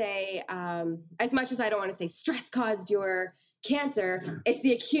 I would say, as much as I don't want to say stress caused your cancer, it's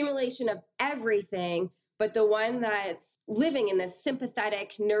the accumulation of everything. But the one that's living in this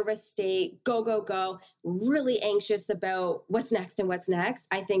sympathetic nervous state, go, go, go, really anxious about what's next and what's next,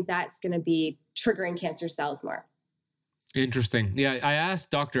 I think that's going to be triggering cancer cells more. Interesting. Yeah, I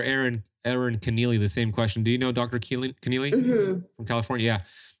asked Dr. Erin Keneally the same question. Do you know Dr. Keneally from California? Yeah.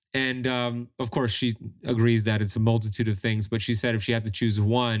 And of course, she agrees that it's a multitude of things, but she said if she had to choose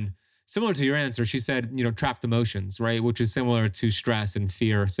one, similar to your answer, she said, trapped emotions, right? Which is similar to stress and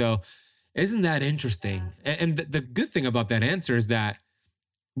fear. So isn't that interesting? And the good thing about that answer is that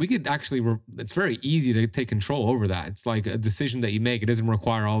we could actually, it's very easy to take control over that. It's like a decision that you make. It doesn't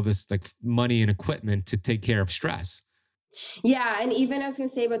require all this like money and equipment to take care of stress. Yeah. And even I was going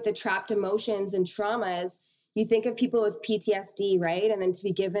to say about the trapped emotions and traumas, you think of people with PTSD, right? And then to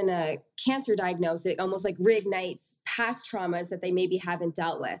be given a cancer diagnosis, it almost like reignites past traumas that they maybe haven't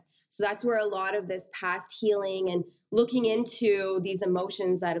dealt with. So that's where a lot of this past healing and looking into these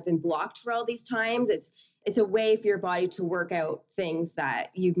emotions that have been blocked for all these times, it's a way for your body to work out things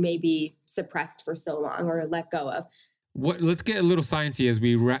that you've maybe suppressed for so long or let go of. Let's get a little sciencey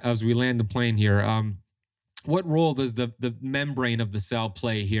as we land the plane here. What role does the membrane of the cell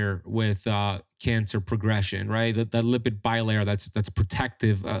play here with cancer progression, right? That lipid bilayer that's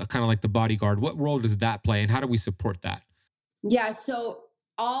protective, kind of like the bodyguard. What role does that play, and how do we support that? Yeah, so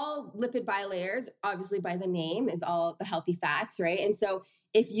all lipid bilayers, obviously by the name, is all the healthy fats, right? And so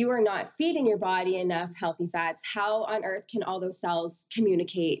if you are not feeding your body enough healthy fats, how on earth can all those cells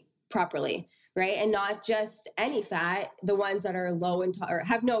communicate properly, right? And not just any fat, the ones that are low in or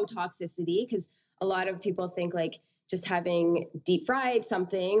have no toxicity, because a lot of people think like just having deep fried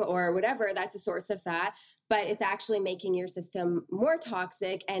something or whatever, that's a source of fat, but it's actually making your system more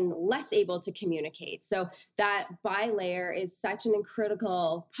toxic and less able to communicate. So that bilayer is such an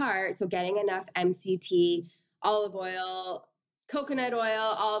critical part. So getting enough MCT, olive oil, coconut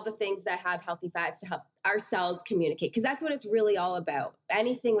oil, all the things that have healthy fats to help our cells communicate, because that's what it's really all about.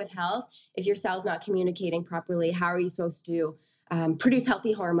 Anything with health, if your cell's not communicating properly, how are you supposed to produce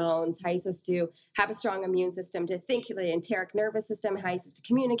healthy hormones? How are you supposed to have a strong immune system, to think the enteric nervous system? How are you supposed to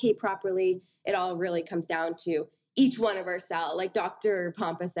communicate properly? It all really comes down to each one of our cells. Like Dr.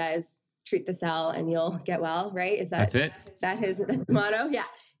 Pompa says, treat the cell and you'll get well, right? That's it? That's his motto? Yeah.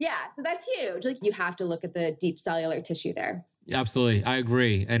 Yeah. So that's huge. Like you have to look at the deep cellular tissue there. Absolutely. I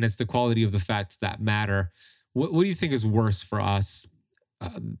agree. And it's the quality of the fats that matter. What do you think is worse for us?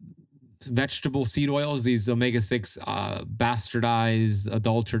 Vegetable seed oils, these omega-6 bastardized,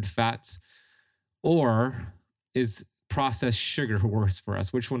 adulterated fats, or is processed sugar worse for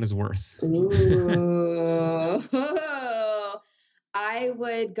us? Which one is worse? Ooh. I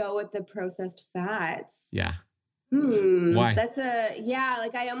would go with the processed fats. Yeah. Why?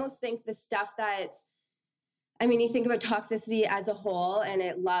 Like I almost think the stuff that's, I mean, you think about toxicity as a whole and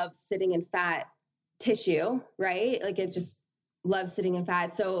it loves sitting in fat tissue, right? Like it just loves sitting in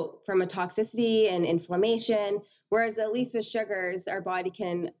fat. So from a toxicity and inflammation, whereas at least with sugars, our body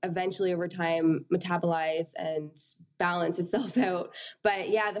can eventually over time metabolize and balance itself out. But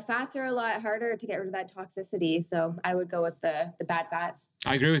yeah, the fats are a lot harder to get rid of that toxicity. So I would go with the bad fats.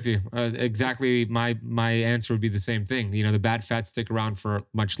 I agree with you. Exactly. My answer would be the same thing. The bad fats stick around for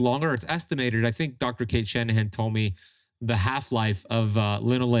much longer. It's estimated. I think Dr. Kate Shanahan told me the half-life of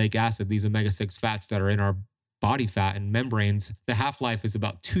linoleic acid, these omega-6 fats that are in our body fat and membranes, the half-life is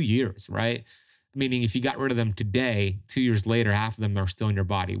about 2 years, right? Meaning if you got rid of them today, 2 years later, half of them are still in your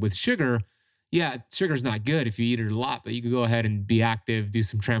body. With sugar, yeah, sugar's not good if you eat it a lot, but you could go ahead and be active, do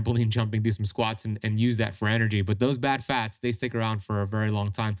some trampoline jumping, do some squats and use that for energy. But those bad fats, they stick around for a very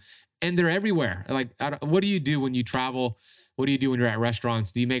long time and they're everywhere. Like, what do you do when you travel? What do you do when you're at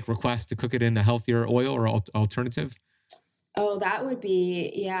restaurants? Do you make requests to cook it in a healthier oil or alternative? Oh, that would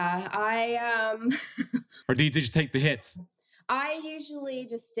be, yeah. Or do you just take the hits? I usually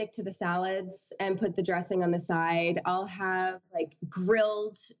just stick to the salads and put the dressing on the side. I'll have like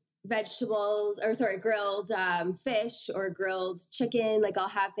grilled fish or grilled chicken. Like I'll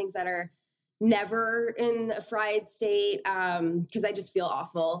have things that are never in a fried state because I just feel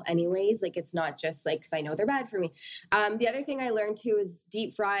awful anyways. Like it's not just like because I know they're bad for me. The other thing I learned too is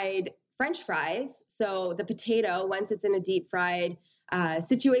deep fried French fries. So the potato, once it's in a deep fried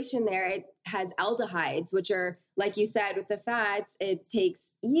situation there, it has aldehydes, which are, like you said, with the fats, it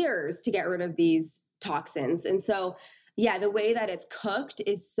takes years to get rid of these toxins. And so, yeah, the way that it's cooked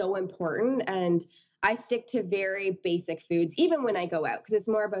is so important. And I stick to very basic foods, even when I go out, because it's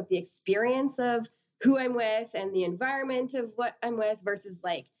more about the experience of who I'm with and the environment of what I'm with versus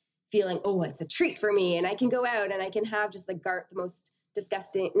like feeling, oh, it's a treat for me. And I can go out and I can have just like the most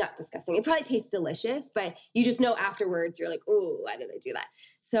not disgusting. It probably tastes delicious, but you just know afterwards, you're like, oh, why did I do that?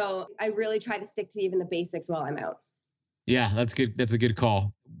 So I really try to stick to even the basics while I'm out. Yeah, that's good. That's a good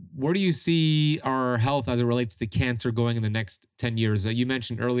call. Where do you see our health as it relates to cancer going in the next 10 years? You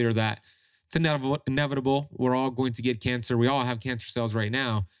mentioned earlier that it's inevitable. We're all going to get cancer. We all have cancer cells right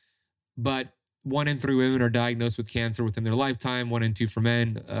now, but 1 in 3 women are diagnosed with cancer within their lifetime, 1 in 2 for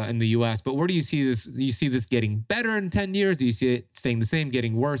men in the US. But where do you see this? Do you see this getting better in 10 years? Do you see it staying the same,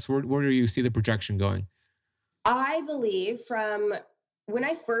 getting worse? Where do you see the projection going? I believe from when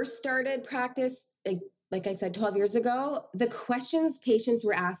I first started practice, like I said, 12 years ago, the questions patients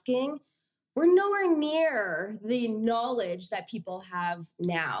were asking were nowhere near the knowledge that people have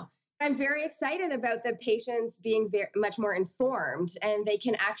now. I'm very excited about the patients being much more informed and they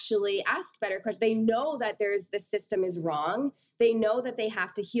can actually ask better questions. They know that the system is wrong. They know that they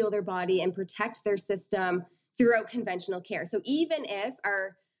have to heal their body and protect their system throughout conventional care. So even if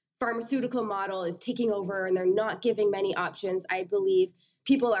our pharmaceutical model is taking over and they're not giving many options, I believe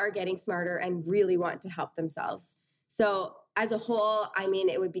people are getting smarter and really want to help themselves. So as a whole, I mean,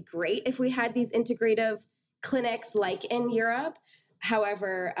 it would be great if we had these integrative clinics like in Europe.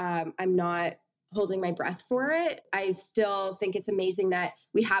 However, I'm not holding my breath for it. I still think it's amazing that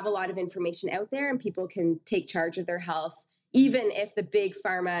we have a lot of information out there and people can take charge of their health, even if the big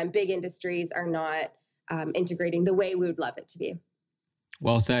pharma and big industries are not integrating the way we would love it to be.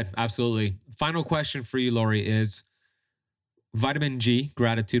 Well said. Absolutely. Final question for you, Lori, is vitamin G,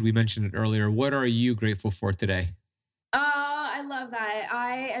 gratitude. We mentioned it earlier. What are you grateful for today? I love that.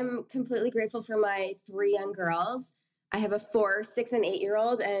 I am completely grateful for my 3 young girls. I have a 4, 6, and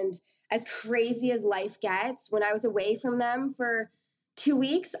 8-year-old. And as crazy as life gets, when I was away from them for 2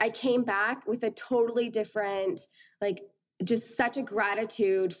 weeks, I came back with a totally different, like just such a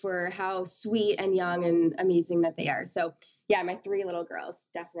gratitude for how sweet and young and amazing that they are. So yeah, my 3 little girls,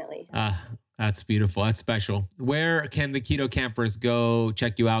 definitely. That's beautiful. That's special. Where can the Keto Campers go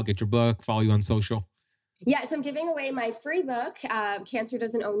check you out, get your book, follow you on social? Yeah, so I'm giving away my free book, Cancer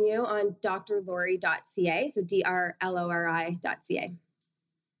Doesn't Own You, on drlori.ca, so drlori.ca.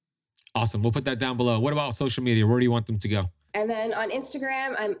 Awesome. We'll put that down below. What about social media? Where do you want them to go? And then on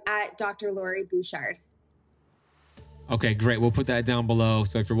Instagram, I'm at Dr. Lori Bouchard. Okay, great. We'll put that down below.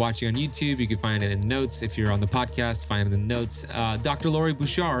 So if you're watching on YouTube, you can find it in the notes. If you're on the podcast, find it in the notes. Dr. Lori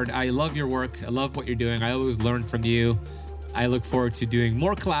Bouchard, I love your work. I love what you're doing. I always learn from you. I look forward to doing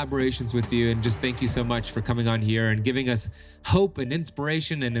more collaborations with you, and just thank you so much for coming on here and giving us hope and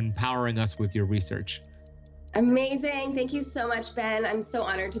inspiration and empowering us with your research. Amazing. Thank you so much, Ben. I'm so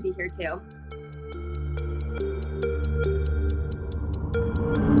honored to be here too.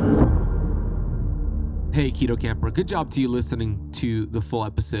 Hey, Keto Camper. Good job to you listening to the full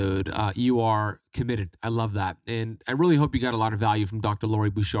episode. You are committed. I love that. And I really hope you got a lot of value from Dr. Lori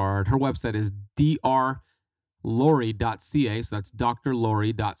Bouchard. Her website is drlori.ca. So that's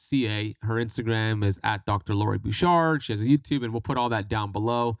drlori.ca. Her Instagram is at Dr. Lori Bouchard. She has a YouTube, and we'll put all that down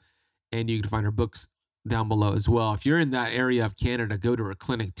below. And you can find her books down below as well. If you're in that area of Canada, go to her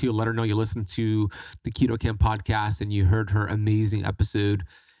clinic too. Let her know you listened to the Keto Camp podcast and you heard her amazing episode.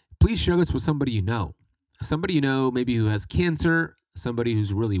 Please share this with somebody you know. Somebody you know, maybe who has cancer, somebody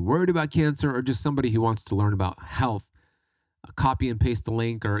who's really worried about cancer, or just somebody who wants to learn about health. Copy and paste the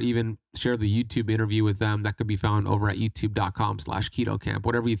link, or even share the YouTube interview with them. That could be found over at youtube.com/KetoCamp,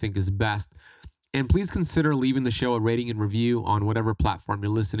 whatever you think is best. And please consider leaving the show a rating and review on whatever platform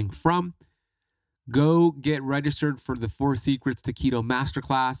you're listening from. Go get registered for the 4 Secrets to Keto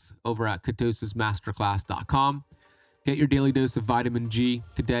Masterclass over at ketosismasterclass.com. Get your daily dose of vitamin G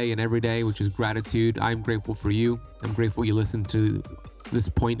today and every day, which is gratitude. I'm grateful for you. I'm grateful you listened to this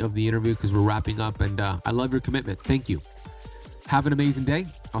point of the interview because we're wrapping up, and I love your commitment. Thank you. Have an amazing day.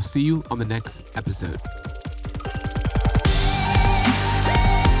 I'll see you on the next episode.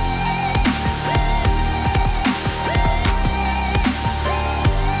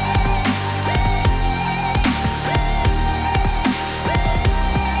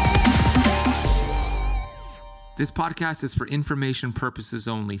 This podcast is for information purposes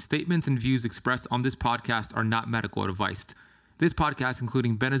only. Statements and views expressed on this podcast are not medical advice. This podcast,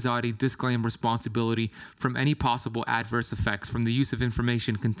 including Benazati, disclaims responsibility from any possible adverse effects from the use of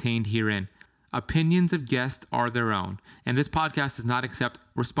information contained herein. Opinions of guests are their own, and this podcast does not accept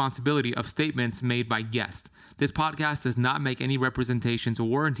responsibility of statements made by guests. This podcast does not make any representations or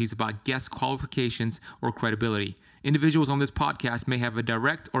warranties about guest qualifications or credibility. Individuals on this podcast may have a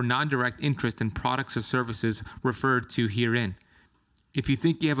direct or non-direct interest in products or services referred to herein. If you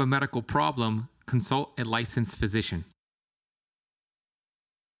think you have a medical problem, consult a licensed physician.